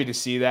happy to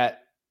see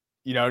that.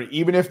 You know,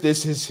 even if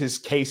this is his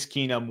Case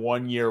Keenum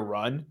 1 year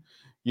run,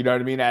 you know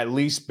what I mean? At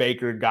least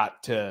Baker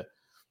got to,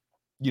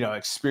 you know,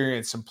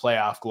 experience some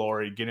playoff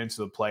glory, get into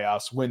the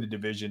playoffs, win the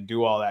division,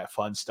 do all that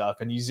fun stuff.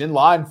 And he's in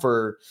line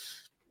for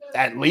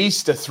at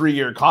least a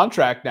 3-year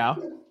contract now.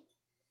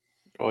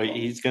 Oh,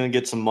 he's going to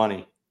get some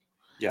money.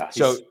 Yeah.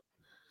 So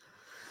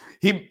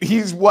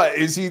he's what?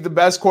 Is he the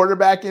best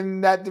quarterback in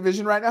that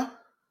division right now?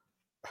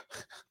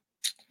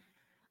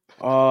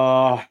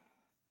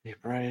 Hey,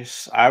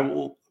 Bryce. I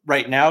will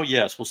right now.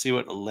 Yes, we'll see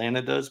what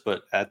Atlanta does,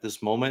 but at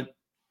this moment,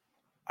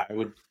 I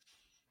would.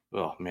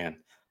 Oh man,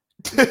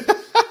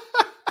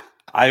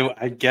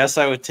 I guess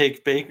I would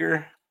take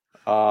Baker.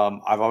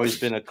 I've always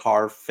been a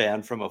Carr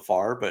fan from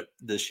afar, but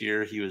this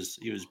year he was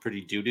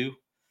pretty doo doo.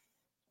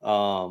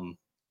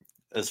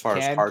 As far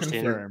as Carr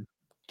standard,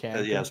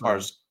 as far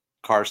as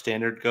Carr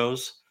standard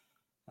goes,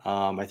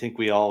 I think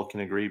we all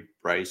can agree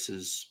Bryce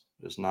is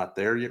not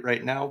there yet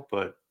right now,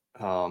 but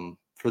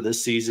for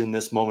this season,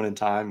 this moment in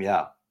time,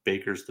 yeah,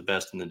 Baker's the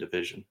best in the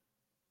division.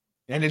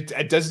 And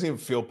it doesn't even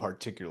feel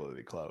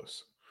particularly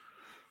close.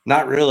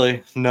 Not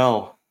really,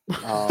 no.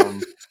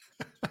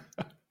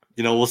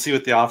 You know, we'll see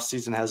what the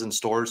offseason has in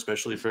store,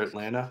 especially for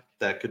Atlanta.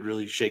 That could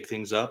really shake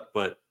things up.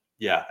 But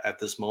yeah, at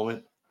this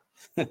moment,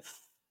 yeah,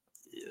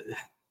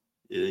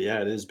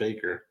 it is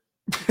Baker.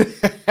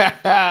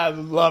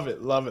 Love it.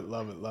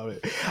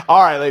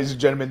 All right, ladies and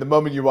gentlemen, the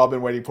moment you've all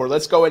been waiting for.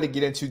 Let's go ahead and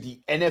get into the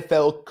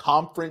NFL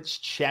Conference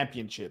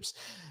Championships.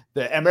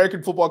 The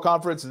American Football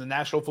Conference and the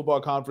National Football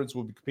Conference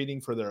will be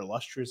competing for their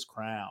illustrious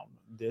crown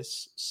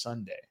this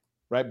Sunday,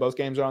 right? Both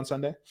games are on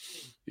Sunday?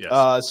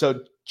 Yes.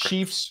 So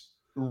Chiefs,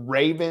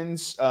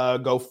 Ravens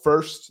go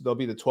first. They'll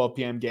be the 12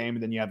 p.m. game,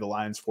 and then you have the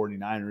Lions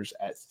 49ers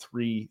at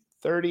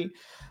 3:30.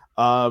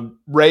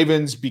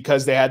 Ravens,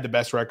 because they had the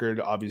best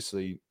record,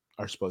 obviously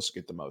are supposed to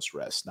get the most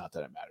rest. Not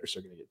that it matters.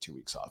 They're going to get 2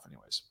 weeks off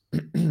anyways.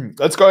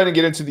 Let's go ahead and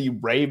get into the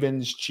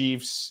Ravens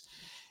Chiefs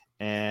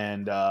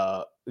and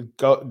go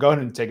ahead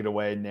and take it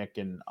away, Nick,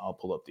 and I'll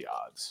pull up the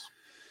odds.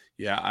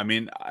 Yeah, I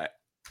mean,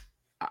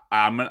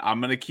 I'm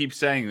gonna keep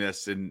saying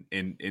this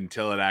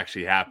until it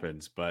actually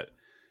happens. But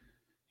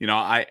you know,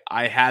 I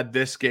had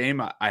this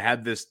game. I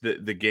had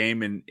the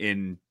game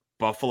in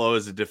Buffalo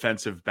as a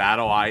defensive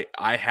battle. I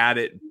had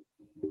it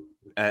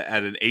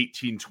at an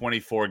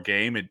 18-24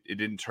 game. It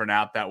didn't turn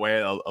out that way.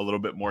 A little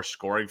bit more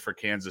scoring for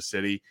Kansas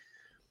City.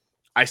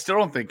 I still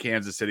don't think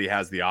Kansas City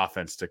has the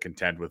offense to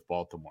contend with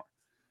Baltimore.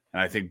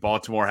 And I think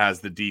Baltimore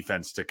has the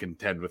defense to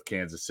contend with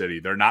Kansas City.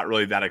 They're not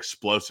really that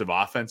explosive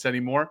offense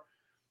anymore.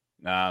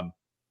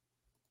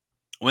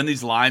 When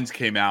these lines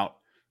came out,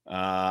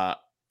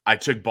 I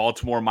took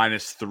Baltimore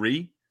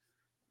 -3.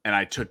 and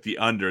I took the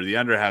under. The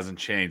under hasn't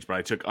changed, but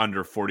I took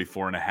under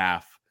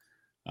 44.5.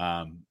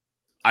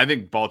 I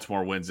think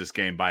Baltimore wins this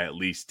game by at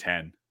least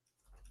 10.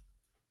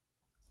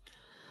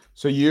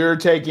 So you're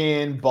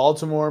taking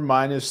Baltimore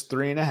minus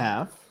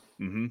 3.5.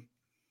 Mm-hmm.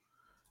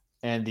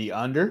 And the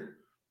under?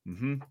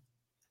 Mm-hmm.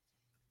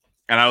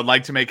 And I would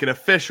like to make it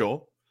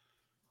official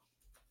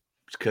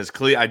because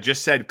I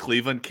just said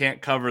Cleveland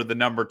can't cover the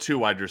number 2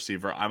 wide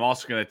receiver. I'm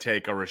also going to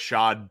take a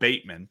Rashad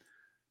Bateman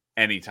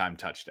anytime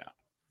touchdown.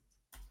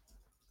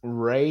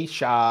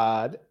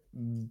 Rashad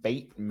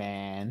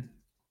Bateman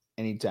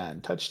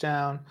anytime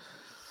touchdown.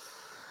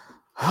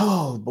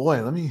 Oh,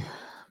 boy. Let me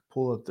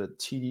pull up the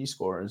TD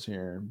scores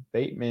here.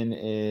 Bateman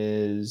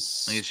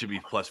is... I think it should be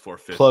plus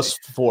 450. Plus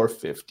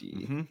 450.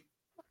 Mm-hmm.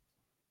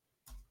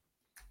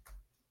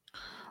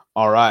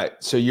 All right.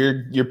 So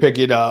you're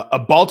picking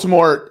a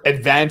Baltimore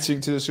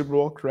advancing to the Super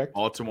Bowl, correct?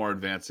 Baltimore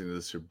advancing to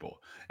the Super Bowl.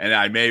 And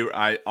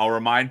I'll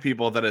remind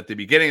people that at the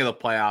beginning of the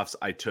playoffs,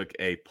 I took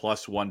a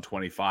plus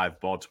 125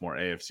 Baltimore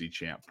AFC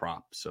champ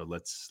prop. So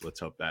let's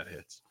hope that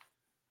hits.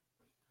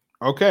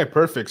 Okay,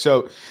 perfect.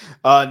 So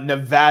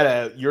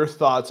Nevada, your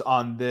thoughts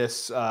on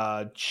this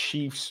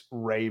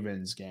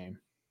Chiefs-Ravens game?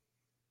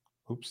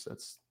 Oops,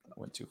 that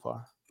went too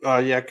far.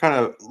 Yeah, kind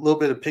of a little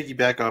bit of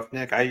piggyback off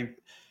Nick.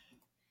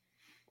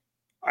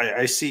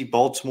 I see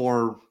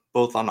Baltimore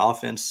both on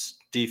offense,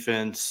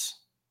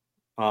 defense,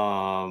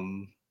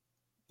 special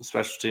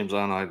teams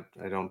on.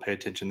 I don't pay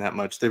attention that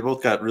much. They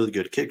both got really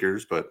good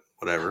kickers, but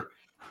whatever.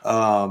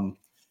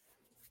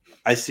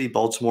 I see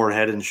Baltimore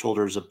head and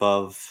shoulders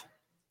above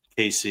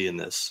KC in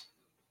this.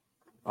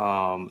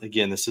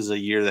 Again, this is a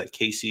year that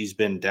KC's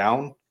been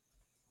down.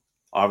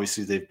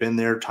 Obviously, they've been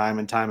there time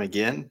and time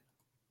again,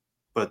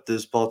 but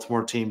this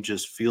Baltimore team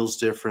just feels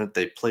different.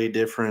 They play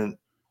different.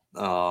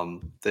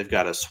 They've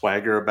got a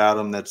swagger about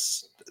them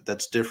that's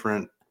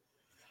different.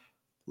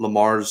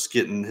 Lamar's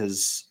getting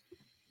his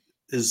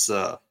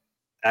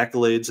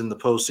accolades in the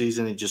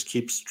postseason. He just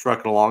keeps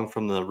trucking along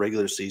from the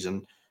regular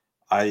season.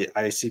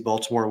 I see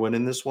Baltimore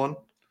winning this one.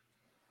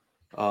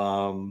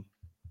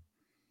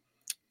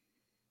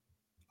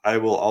 I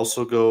will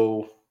also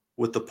go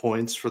with the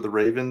points for the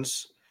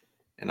Ravens,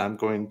 and I'm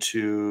going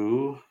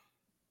to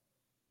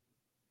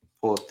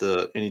pull up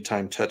the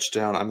anytime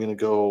touchdown. I'm going to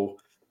go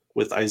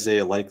with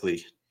Isaiah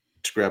Likely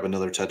to grab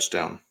another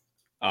touchdown.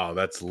 Oh,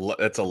 that's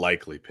a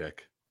likely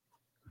pick.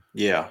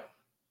 Yeah.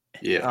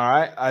 All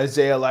right.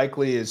 Isaiah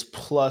Likely is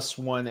plus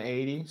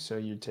 180. So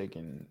you're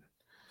taking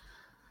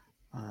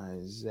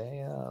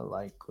Isaiah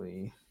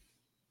Likely,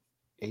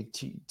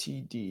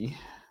 ATTD,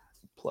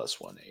 plus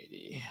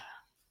 180.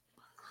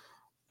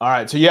 All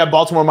right. So you have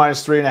Baltimore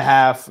minus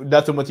 3.5.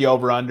 Nothing with the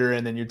over-under,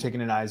 and then you're taking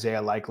an Isaiah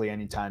Likely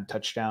anytime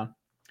touchdown.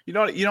 You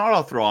know what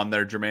I'll throw on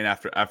there, Jermaine,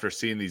 after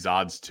seeing these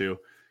odds too?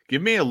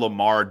 Give me a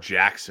Lamar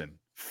Jackson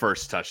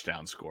first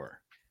touchdown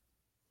score.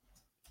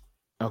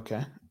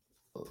 Okay.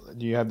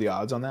 Do you have the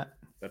odds on that?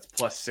 That's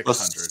plus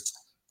 600.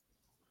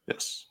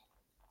 Yes.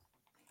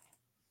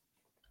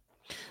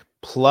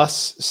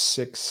 Plus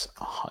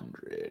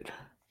 600.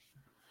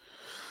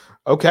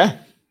 Okay.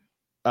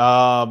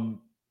 Man.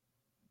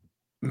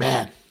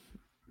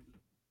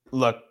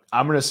 Look,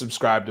 I'm going to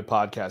subscribe to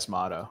podcast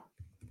motto.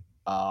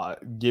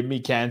 Give me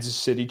Kansas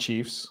City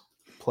Chiefs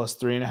plus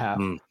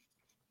 3.5.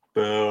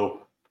 Boo.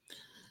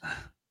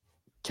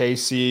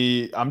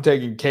 KC, I'm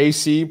taking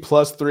KC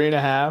plus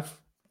 3.5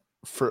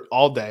 for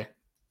all day.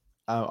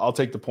 I'll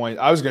take the point.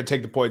 I was going to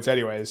take the points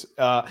anyways.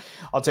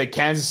 I'll take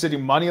Kansas City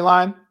money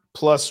line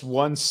plus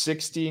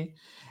 160,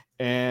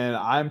 and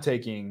I'm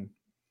taking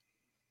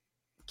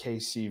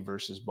KC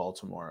versus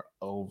Baltimore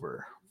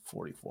over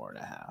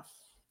 44.5.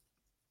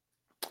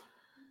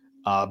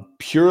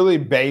 Purely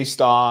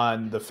based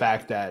on the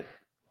fact that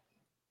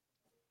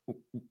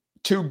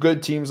two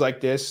good teams like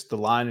this, the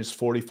line is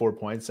 44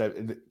 points.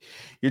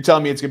 You're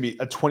telling me it's going to be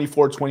a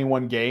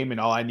 24-21 game, and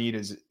all I need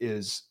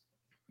is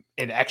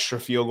an extra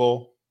field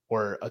goal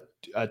or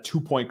a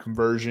 2-point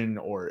conversion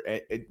or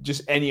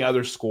just any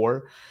other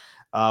score.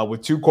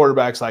 With two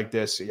quarterbacks like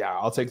this, yeah,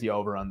 I'll take the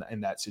over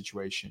in that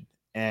situation.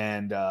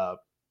 And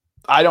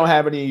I don't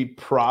have any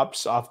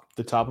props off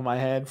the top of my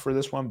head for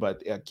this one,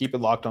 but keep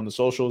it locked on the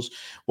socials.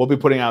 We'll be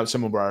putting out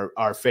some of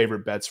our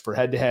favorite bets for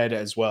head-to-head,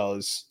 as well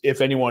as if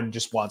anyone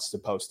just wants to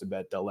post a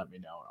bet, they'll let me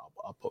know, and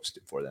I'll post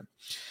it for them.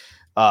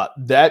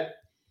 That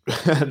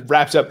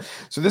wraps up.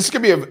 So this is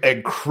going to be an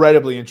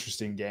incredibly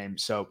interesting game.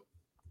 So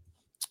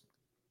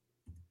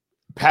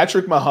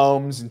Patrick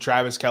Mahomes and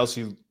Travis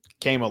Kelce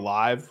came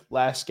alive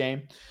last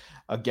game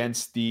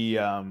against the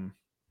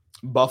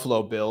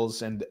Buffalo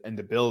Bills, and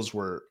the Bills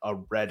were a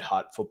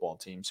red-hot football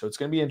team. So it's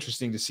going to be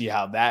interesting to see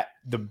how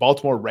the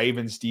Baltimore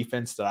Ravens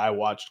defense that I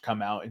watched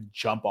come out and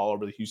jump all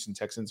over the Houston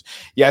Texans.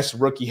 Yes,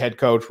 rookie head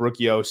coach,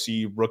 rookie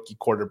OC, rookie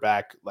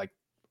quarterback, like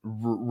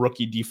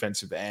rookie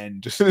defensive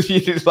end.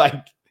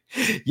 Like,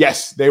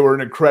 yes, they were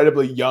an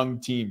incredibly young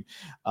team.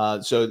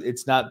 So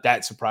it's not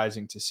that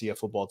surprising to see a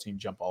football team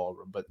jump all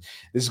over them. But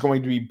this is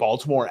going to be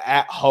Baltimore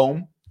at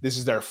home. This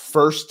is their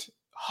first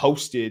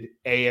hosted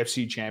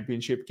AFC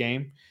championship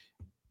game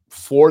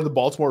for the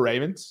Baltimore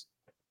Ravens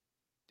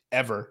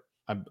ever,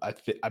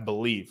 I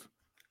believe,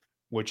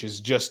 which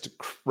is just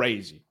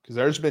crazy because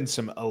there's been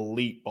some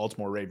elite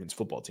Baltimore Ravens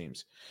football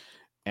teams.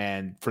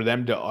 And for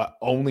them to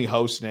only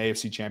host an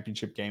AFC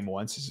Championship game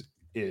once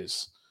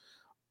is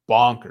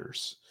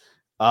bonkers.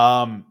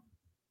 I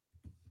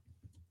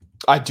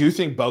do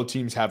think both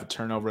teams have a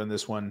turnover in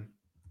this one.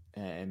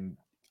 And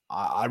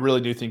I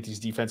really do think these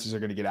defenses are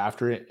going to get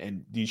after it.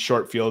 And these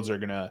short fields are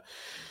going to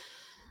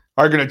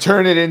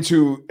turn it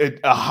into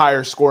a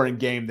higher scoring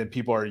game than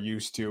people are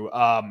used to.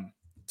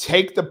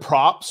 Take the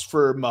props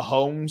for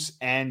Mahomes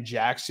and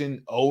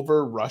Jackson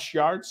over rush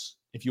yards.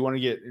 If you want to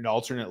get an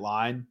alternate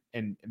line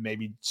and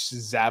maybe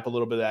zap a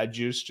little bit of that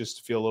juice just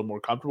to feel a little more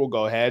comfortable,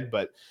 go ahead.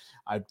 But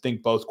I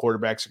think both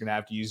quarterbacks are going to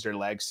have to use their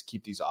legs to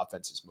keep these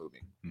offenses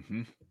moving.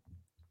 Mm-hmm.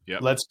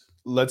 Yep.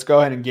 Let's go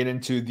ahead and get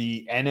into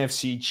the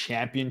NFC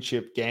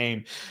Championship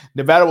game.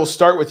 Nevada, we'll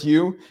start with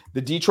you.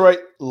 The Detroit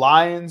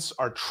Lions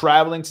are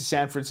traveling to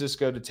San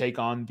Francisco to take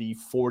on the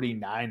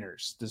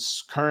 49ers.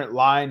 This current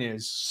line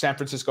is San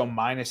Francisco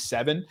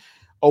 -7,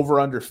 over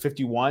under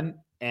 51,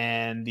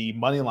 and the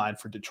money line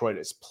for Detroit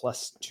is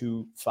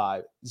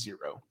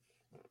 +250.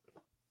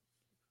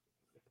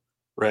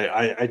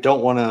 Right. I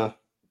don't want to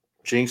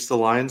jinx the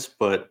Lions,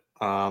 but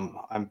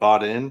I'm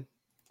bought in.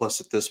 Plus,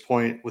 at this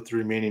point, with the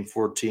remaining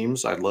 4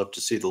 teams, I'd love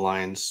to see the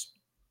Lions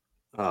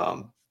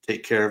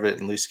take care of it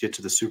and at least get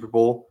to the Super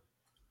Bowl.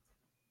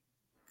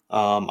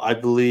 I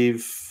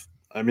believe,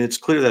 it's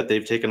clear that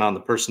they've taken on the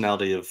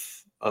personality of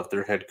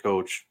their head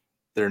coach.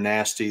 They're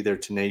nasty. They're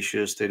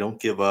tenacious. They don't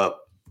give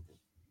up.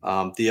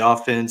 The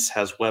offense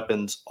has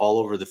weapons all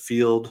over the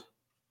field.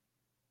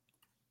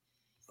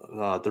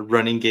 The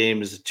running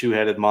game is a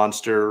two-headed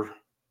monster.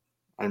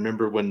 I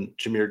remember when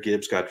Jahmyr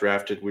Gibbs got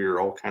drafted, we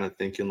were all kind of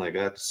thinking like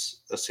that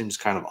seems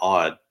kind of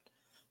odd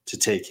to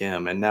take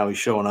him. And now he's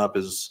showing up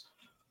as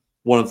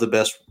one of the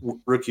best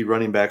rookie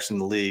running backs in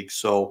the league.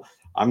 So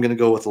I'm going to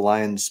go with the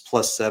Lions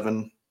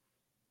 +7.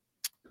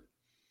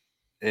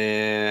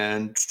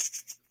 And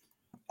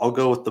I'll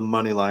go with the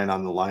money line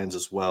on the Lions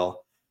as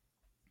well.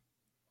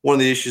 One of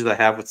the issues I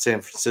have with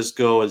San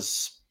Francisco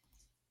is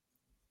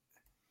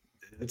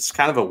it's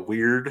kind of a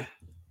weird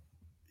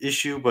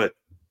issue, but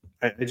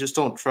I just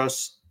don't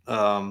trust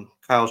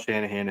Kyle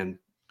Shanahan in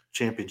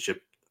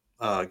championship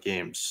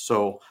games.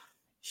 So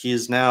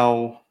he's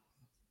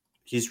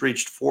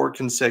reached 4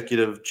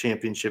 consecutive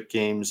championship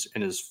games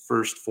in his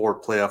first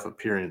 4 playoff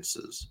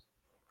appearances,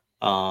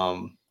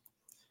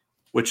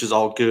 which is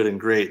all good and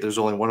great. There's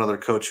only one other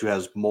coach who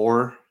has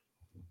more,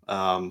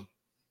 who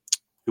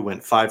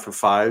went 5 for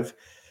 5.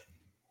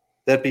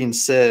 That being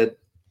said,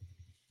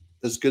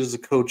 as good as a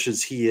coach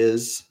as he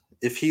is,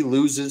 if he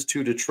loses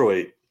to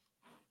Detroit,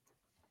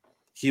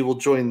 he will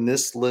join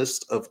this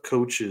list of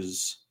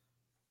coaches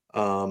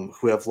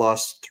who have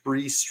lost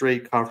 3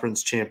 straight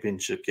conference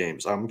championship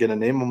games. I'm going to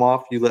name them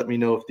off. You let me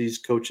know if these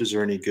coaches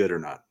are any good or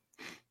not.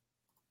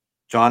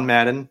 John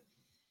Madden,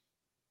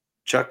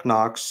 Chuck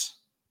Knox,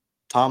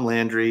 Tom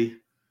Landry,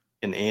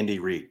 and Andy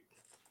Reid.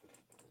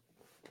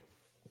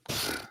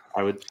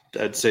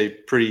 I'd say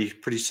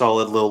pretty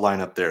solid little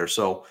lineup there.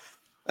 So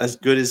as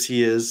good as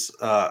he is,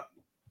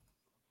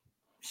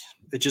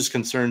 it just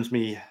concerns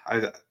me.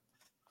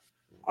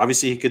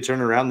 Obviously, he could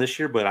turn around this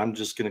year, but I'm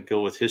just going to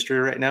go with history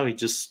right now. He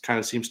just kind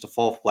of seems to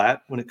fall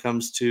flat when it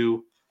comes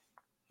to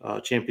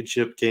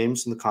championship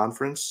games in the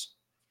conference.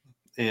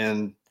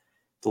 And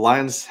the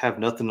Lions have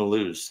nothing to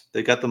lose.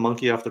 They got the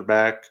monkey off their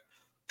back.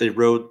 They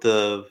rode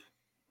their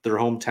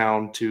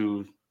hometown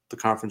to the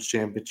conference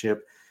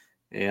championship.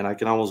 And I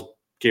can almost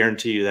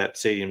guarantee you that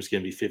stadium is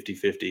going to be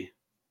 50-50.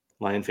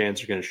 Lion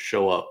fans are going to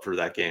show up for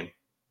that game.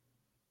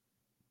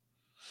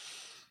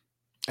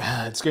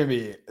 It's going to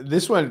be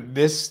this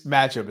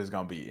matchup is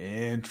going to be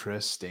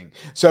interesting.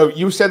 So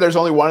you said there's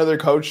only one other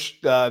coach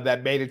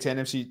that made it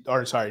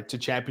to to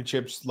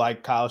championships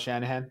like Kyle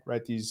Shanahan,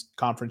 right? These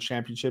conference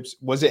championships.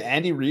 Was it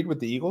Andy Reid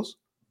with the Eagles?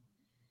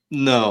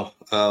 No.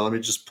 Let me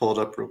just pull it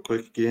up real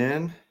quick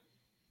again.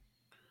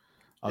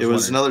 It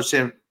was another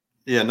San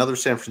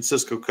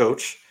Francisco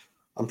coach.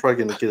 I'm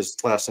probably going to get his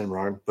last name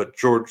wrong, but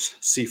George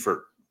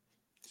Seifert.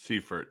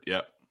 Seifert,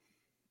 yep.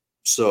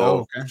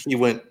 So he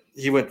went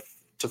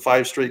to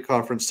 5 straight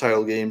conference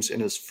title games in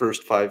his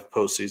first 5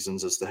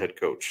 postseasons as the head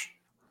coach.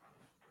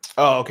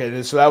 Oh,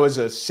 okay. So that was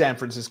a San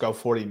Francisco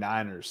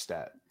 49ers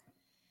stat.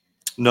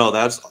 No,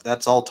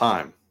 that's all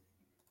time.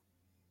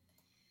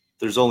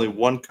 There's only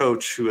one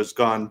coach who has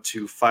gone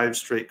to 5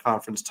 straight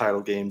conference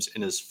title games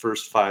in his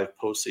first 5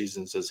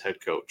 postseasons as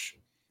head coach.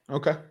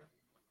 Okay.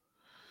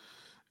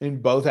 And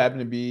both happen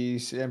to be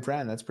San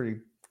Fran. That's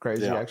pretty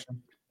crazy, actually.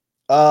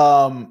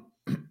 All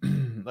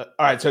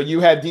right. So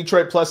you had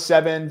Detroit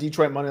 +7,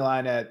 Detroit money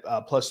line at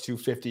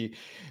 +250.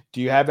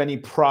 Do you have any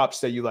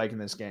props that you like in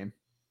this game?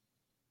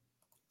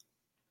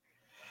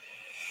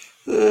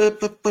 I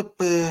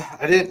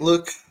didn't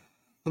look.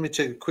 Let me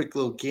take a quick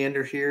little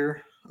gander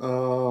here.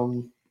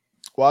 Well,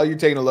 while you're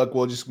taking a look,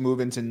 we'll just move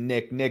into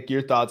Nick. Nick,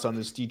 your thoughts on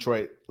this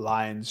Detroit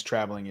Lions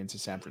traveling into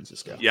San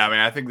Francisco? Yeah, I mean,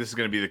 I think this is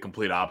going to be the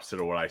complete opposite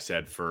of what I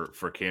said for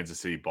Kansas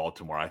City,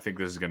 Baltimore. I think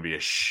this is going to be a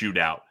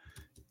shootout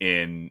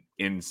in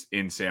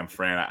San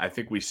Fran. I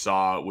think we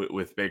saw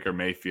with Baker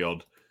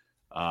Mayfield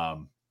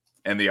and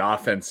the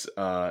offense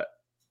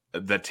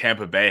that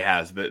Tampa Bay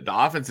has. The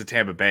offense that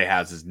Tampa Bay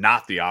has is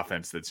not the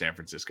offense that San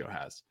Francisco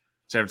has.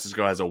 San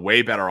Francisco has a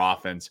way better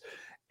offense,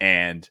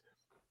 and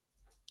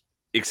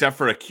except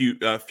for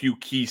a few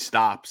key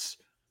stops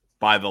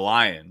by the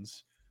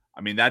Lions,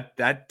 I mean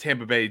that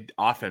Tampa Bay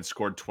offense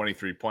scored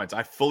 23 points.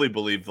 I fully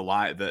believe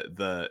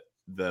the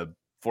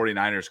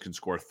 49ers can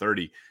score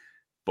 30,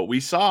 but we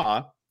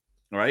saw,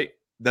 right,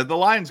 that the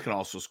Lions can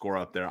also score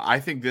up there.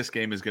 I think this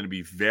game is going to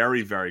be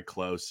very, very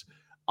close.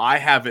 I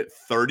have it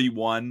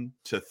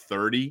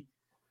 31-30,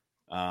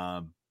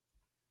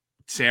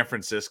 San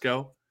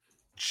Francisco,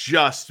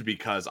 just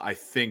because I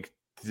think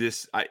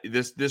this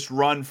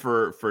run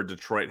for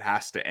Detroit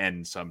has to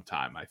end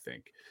sometime, I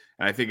think.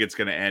 And I think it's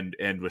going to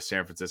end with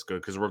San Francisco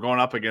because we're going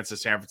up against a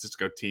San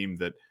Francisco team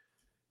that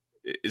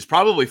is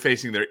probably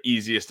facing their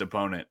easiest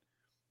opponent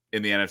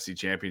in the NFC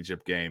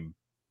Championship game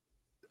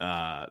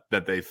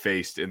that they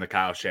faced in the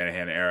Kyle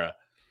Shanahan era.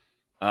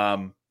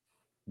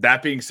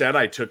 That being said,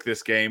 I took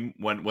this game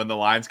when the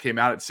lines came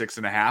out at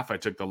 6.5. I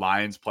took the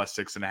Lions plus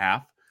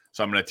 6.5.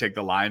 So I'm going to take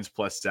the Lions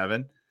plus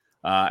 7.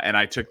 And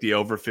I took the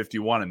over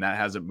 51, and that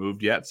hasn't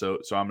moved yet. So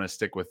I'm going to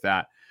stick with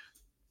that.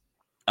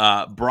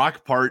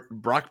 Brock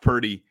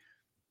Purdy,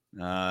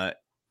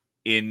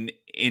 in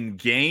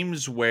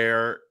games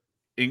where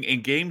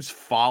in games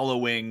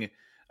following,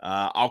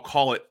 I'll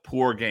call it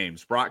poor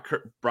games. Brock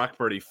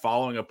Purdy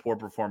following a poor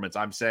performance.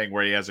 I'm saying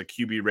where he has a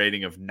QB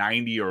rating of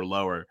 90 or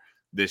lower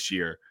this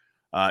year.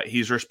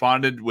 He's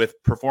responded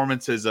with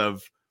performances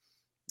of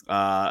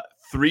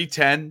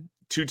 310,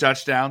 2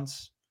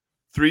 touchdowns.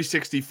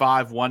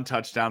 365, 1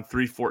 touchdown,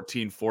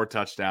 314, 4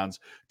 touchdowns,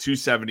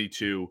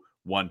 272,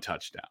 1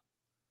 touchdown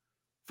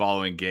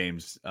following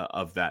games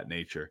of that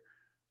nature.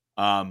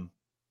 I'm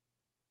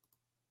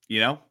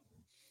going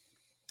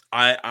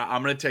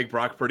to take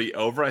Brock Purdy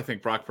over. I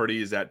think Brock Purdy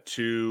is at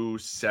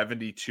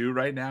 272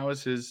 right now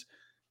is his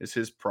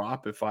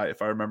prop, if I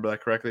remember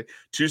that correctly.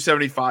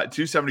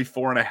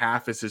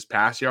 274.5 is his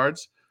pass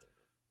yards.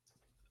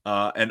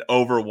 And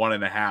over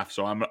 1.5.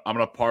 So I'm going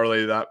to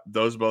parlay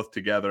those both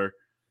together.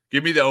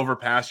 Give me the over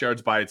pass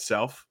yards by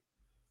itself.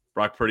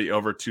 Brock Purdy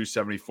over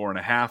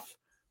 274.5.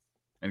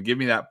 And give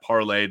me that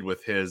parlayed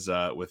with his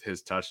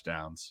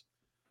touchdowns.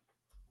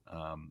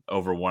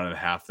 Over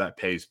 1.5. That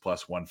pays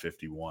plus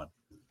 151.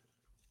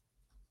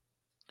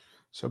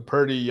 So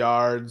Purdy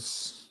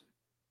yards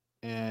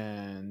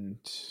and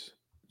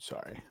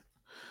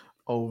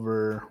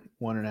over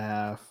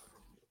 1.5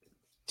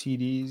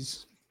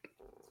 TDs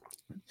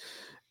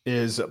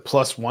is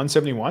plus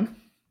 171.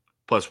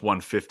 Plus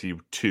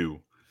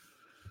 152.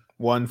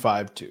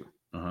 152.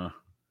 Uh-huh.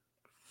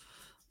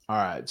 All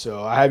right.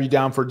 So I have you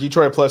down for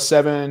Detroit plus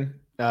 7,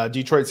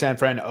 Detroit San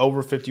Fran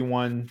over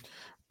 51,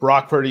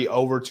 Brock Purdy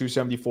over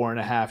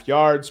 274.5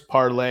 yards,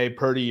 parlay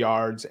Purdy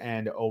yards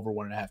and over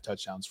 1.5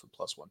 touchdowns for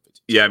plus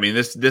 150. Yeah, I mean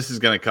this is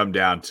going to come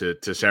down to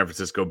San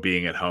Francisco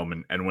being at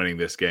home and winning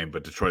this game,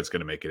 but Detroit's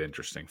going to make it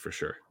interesting for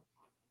sure.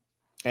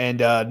 And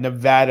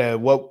Nevada,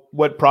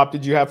 what prop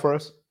did you have for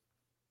us?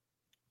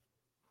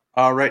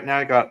 Right now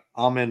I got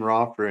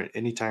Amon-Ra for an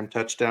anytime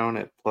touchdown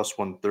at plus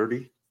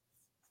 130.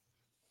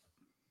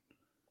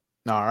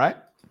 All right.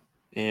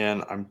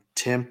 And I am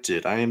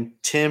tempted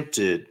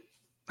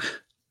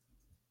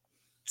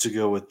to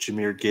go with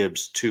Jahmyr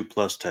Gibbs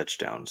 2+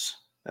 touchdowns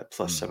at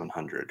plus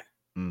 700.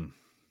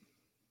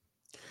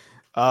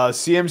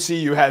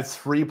 CMC, you had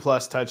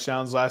 3+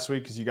 touchdowns last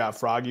week because you got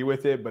froggy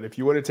with it. But if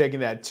you would have taken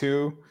that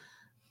 2,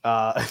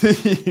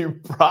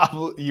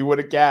 you would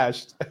have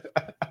cashed.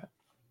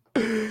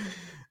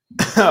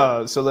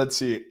 So let's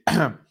see.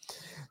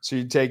 So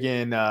you're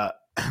taking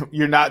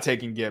you're not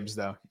taking Gibbs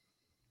though.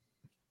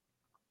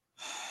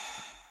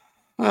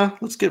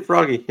 Let's get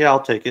froggy. Yeah,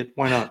 I'll take it.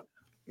 Why not?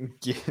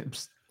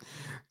 Gibbs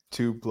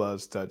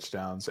 2+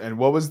 touchdowns. And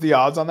what was the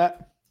odds on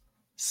that?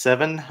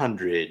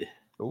 700.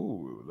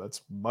 Ooh,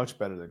 that's much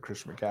better than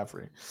Christian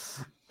McCaffrey.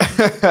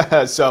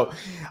 So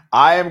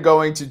I am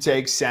going to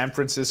take San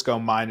Francisco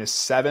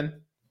 -7.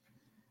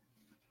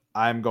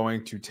 I'm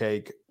going to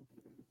take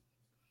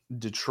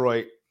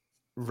Detroit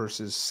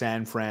versus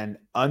San Fran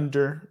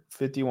under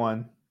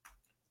 51.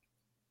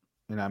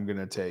 And I'm going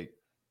to take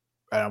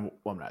I'm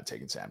not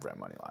taking San Fran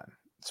money line.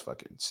 It's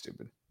fucking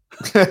stupid.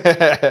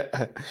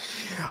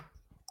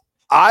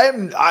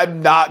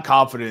 I'm not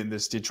confident in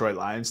this Detroit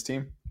Lions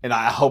team, and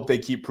I hope they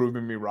keep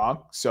proving me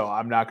wrong. So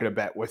I'm not going to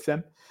bet with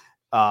them.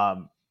 I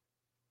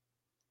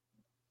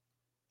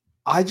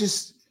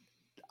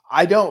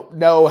don't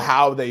know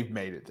how they've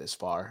made it this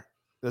far.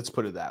 Let's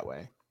put it that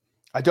way.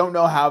 I don't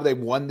know how they've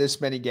won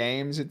this many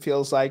games. It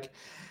feels like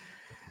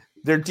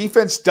their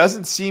defense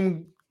doesn't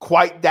seem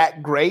quite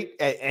that great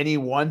at any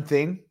one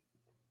thing,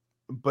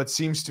 but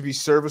seems to be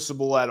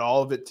serviceable at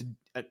all of it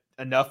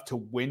enough to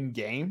win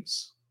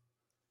games.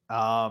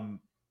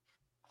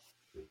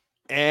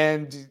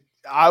 And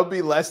I'll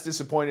be less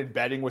disappointed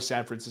betting with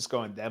San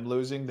Francisco and them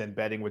losing than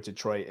betting with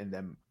Detroit and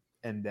them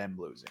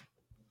losing.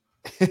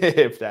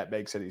 If that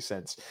makes any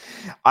sense.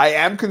 I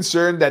am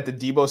concerned that the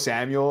Deebo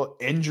Samuel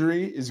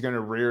injury is going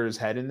to rear his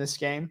head in this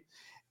game.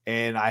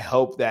 And I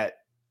hope that,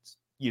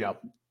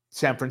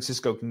 San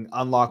Francisco can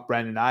unlock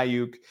Brandon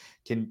Ayuk,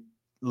 can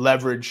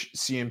leverage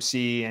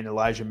CMC and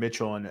Elijah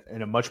Mitchell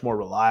in a much more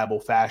reliable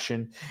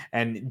fashion.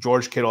 And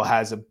George Kittle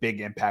has a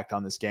big impact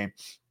on this game.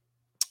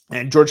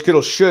 And George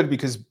Kittle should,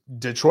 because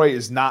Detroit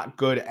is not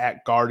good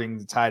at guarding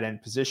the tight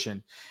end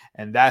position.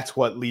 And that's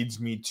what leads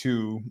me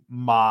to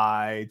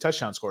my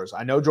touchdown scores.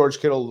 I know George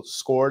Kittle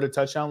scored a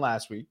touchdown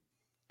last week.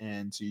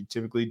 And so you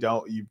typically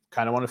you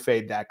kind of want to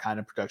fade that kind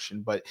of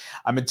production. But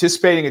I'm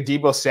anticipating a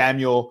Deebo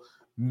Samuel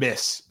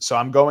miss. So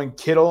I'm going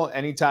Kittle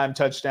anytime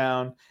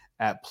touchdown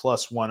at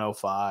plus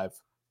 105.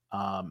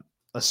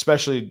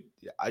 Especially,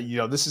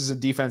 this is a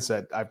defense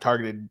that I've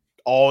targeted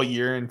all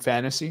year in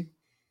fantasy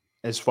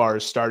as far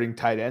as starting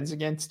tight ends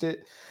against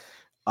it.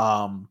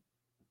 And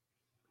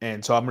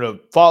so I'm going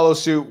to follow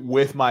suit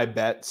with my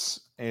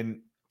bets.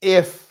 And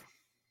if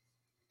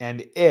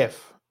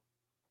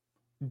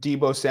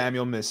Deebo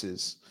Samuel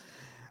misses,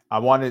 I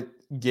want to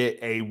get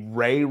a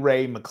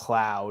Ray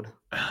McLeod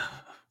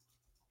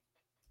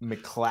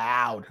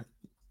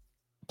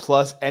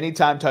plus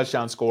anytime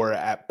touchdown scorer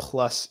at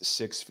plus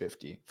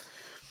 650.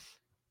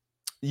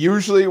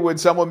 Usually when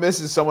someone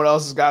misses, someone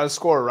else has got to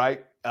score,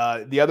 right?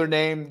 The other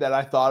name that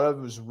I thought of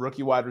was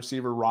rookie wide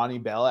receiver Ronnie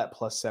Bell at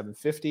plus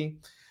 750.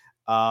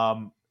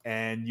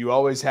 And you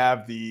always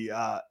have the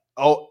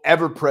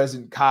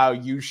ever-present Kyle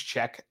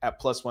Juszczyk at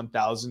plus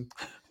 1,000.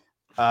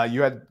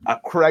 You had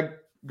Craig.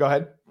 Go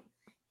ahead.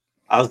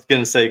 I was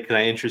going to say, can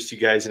I interest you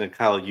guys in a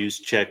Kyle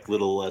Juszczyk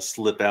little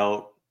slip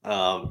out?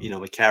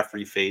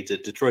 McCaffrey fades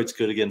it. Detroit's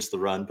good against the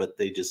run, but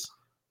they just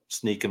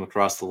sneak him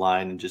across the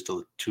line and just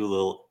a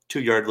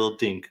 2-yard little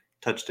dink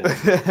touchdown.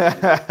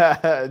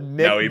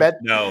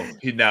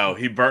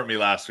 He burnt me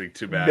last week.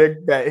 Too bad.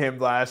 Nick bet him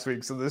last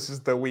week, so this is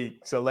the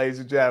week. So, ladies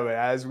and gentlemen,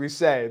 as we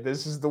say,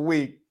 this is the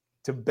week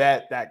to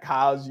bet that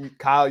Kyle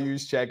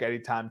Juszczyk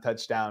anytime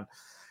touchdown.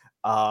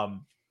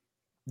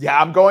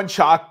 I'm going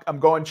chalk. I'm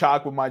going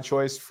chalk with my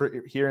choice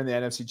for here in the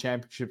NFC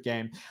Championship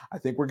game. I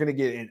think we're going to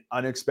get an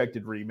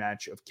unexpected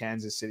rematch of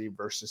Kansas City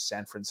versus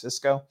San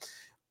Francisco.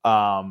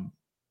 But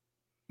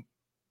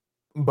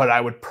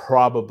I would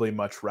probably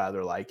much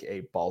rather like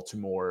a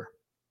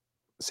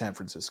Baltimore-San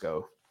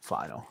Francisco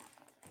final.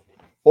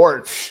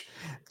 Or,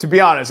 to be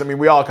honest, I mean,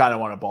 we all kind of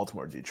want a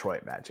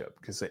Baltimore-Detroit matchup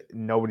because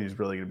nobody's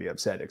really going to be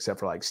upset except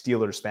for like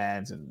Steelers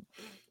fans and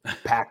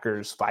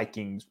Packers,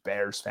 Vikings,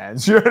 Bears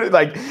fans.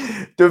 Like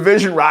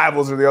division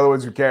rivals are the other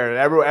ones who care. And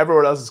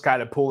everyone else is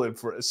kind of pulling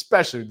for,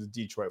 especially the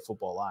Detroit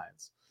Football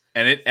Lions.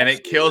 And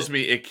it kills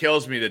me. It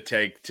kills me to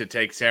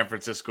take San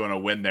Francisco in a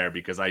win there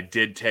because I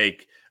did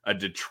take a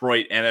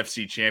Detroit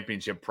NFC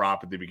Championship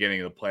prop at the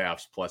beginning of the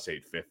playoffs plus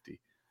 850.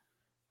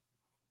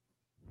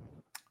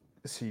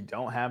 So you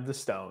don't have the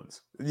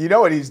stones. You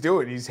know what he's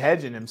doing? He's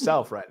hedging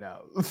himself right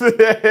now.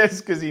 It's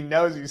because he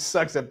knows he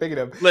sucks at picking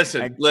them.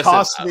 Listen.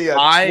 Cost me a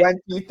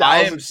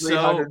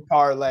 20,300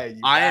 parlay.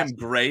 I'm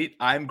great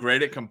at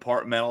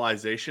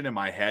compartmentalization in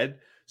my head.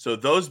 So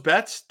those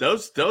bets,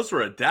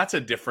 that's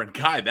a different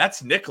guy.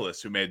 That's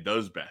Nicholas who made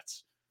those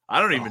bets. I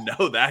don't even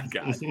know that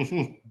guy.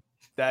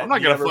 I'm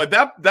not going to fight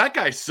that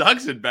guy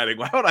sucks at betting.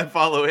 Why would I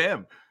follow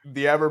him?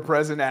 The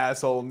ever-present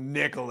asshole,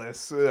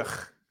 Nicholas.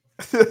 Ugh.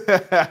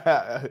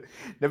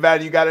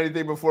 Nevada, you got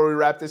anything before we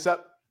wrap this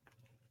up?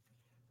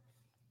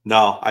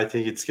 No, I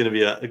think it's going to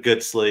be a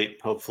good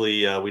slate.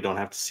 Hopefully, we don't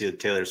have to see the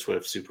Taylor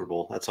Swift Super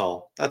Bowl. That's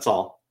all I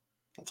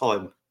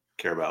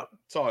care about.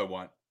 That's all I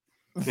want.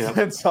 Yeah.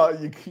 That's all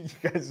you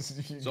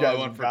guys. That's all I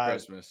want for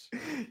Christmas.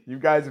 You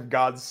guys have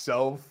gone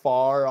so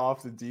far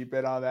off the deep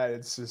end on that.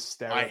 It's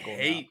hysterical. I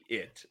hate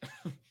it.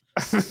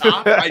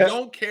 Stop. I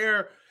don't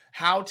care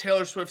how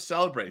Taylor Swift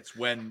celebrates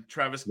when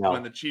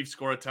when the Chiefs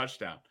score a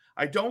touchdown.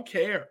 I don't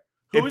care.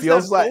 Who is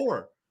that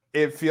for?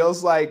 It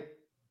feels like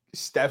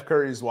Steph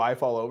Curry's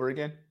wife all over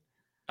again.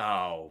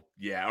 Oh,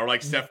 yeah. Or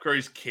like Steph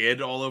Curry's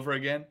kid all over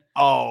again.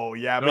 Oh,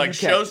 yeah. But like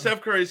show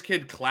Steph Curry's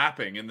kid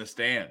clapping in the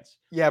stands.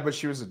 Yeah, but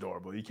she was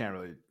adorable. You can't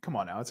really – come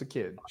on now. It's a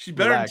kid. She's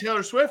better than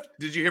Taylor Swift.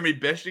 Did you hear me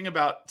bitching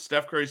about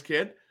Steph Curry's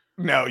kid?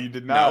 No, you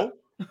did not.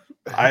 No?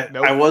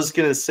 I was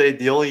going to say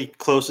the only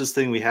closest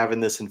thing we have in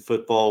this in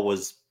football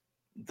was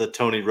the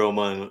Tony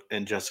Romo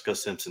and Jessica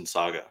Simpson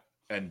saga.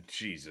 And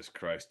Jesus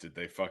Christ, did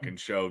they fucking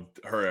show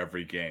her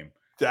every game?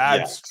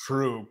 That's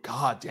true.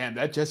 God damn,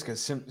 that Jessica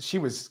Simpson, she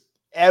was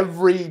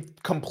every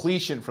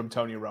completion from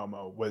Tony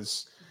Romo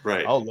was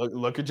right. Oh,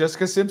 look at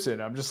Jessica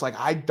Simpson. I'm just like,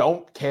 I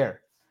don't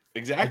care.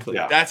 Exactly.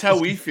 Yeah. That's how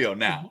we feel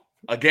now.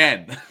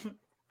 Again.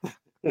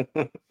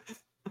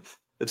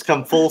 It's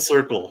come full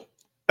circle.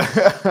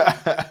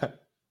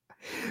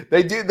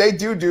 They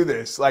do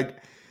this. Like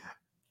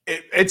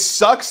it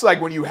sucks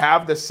like when you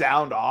have the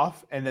sound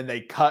off and then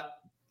they cut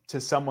to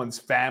someone's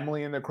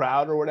family in the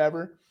crowd or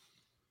whatever.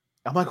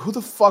 I'm like, who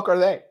the fuck are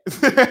they?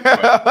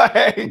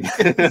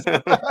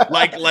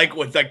 like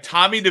with like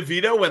Tommy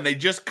DeVito when they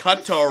just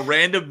cut to a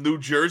random New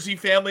Jersey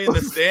family in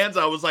the stands.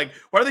 I was like,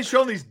 why are they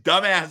showing these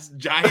dumbass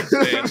Giants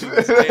fans in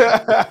the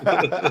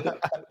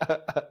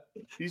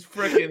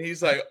stands?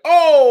 He's like,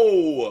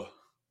 oh.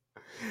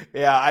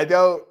 Yeah, I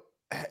don't.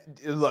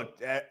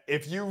 Look,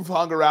 if you've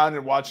hung around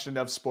and watched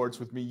enough sports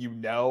with me, you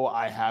know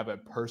I have a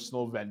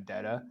personal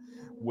vendetta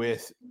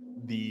with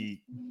the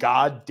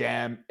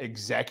goddamn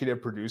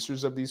executive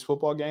producers of these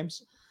football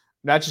games.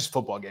 Not just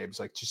football games,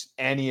 like just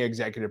any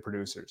executive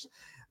producers.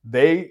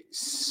 They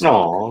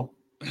suck.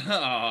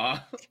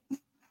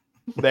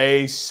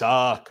 They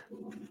suck.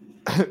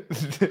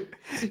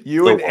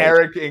 You and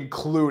Eric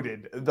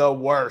included, the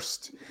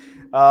worst.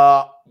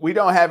 We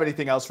don't have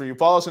anything else for you.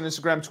 Follow us on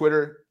Instagram,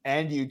 Twitter,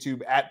 and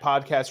YouTube at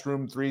Podcast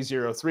Room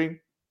 303.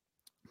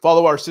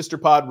 Follow our sister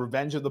pod,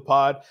 Revenge of the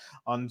Pod,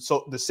 on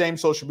the same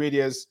social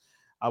medias.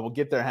 I will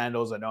get their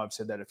handles. I know I've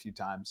said that a few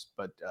times,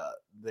 but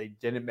they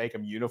didn't make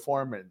them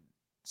uniform, and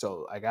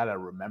so I got to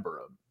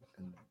remember them.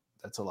 And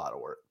that's a lot of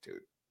work,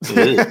 dude.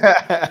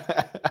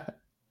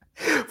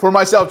 For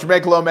myself,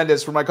 Jermaine Colon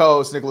Mendez, for my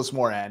co-host, Nicholas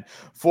Moran,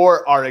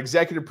 for our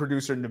executive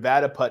producer,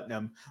 Nevada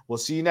Putnam, we'll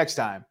see you next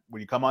time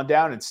when you come on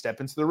down and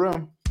step into the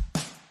room.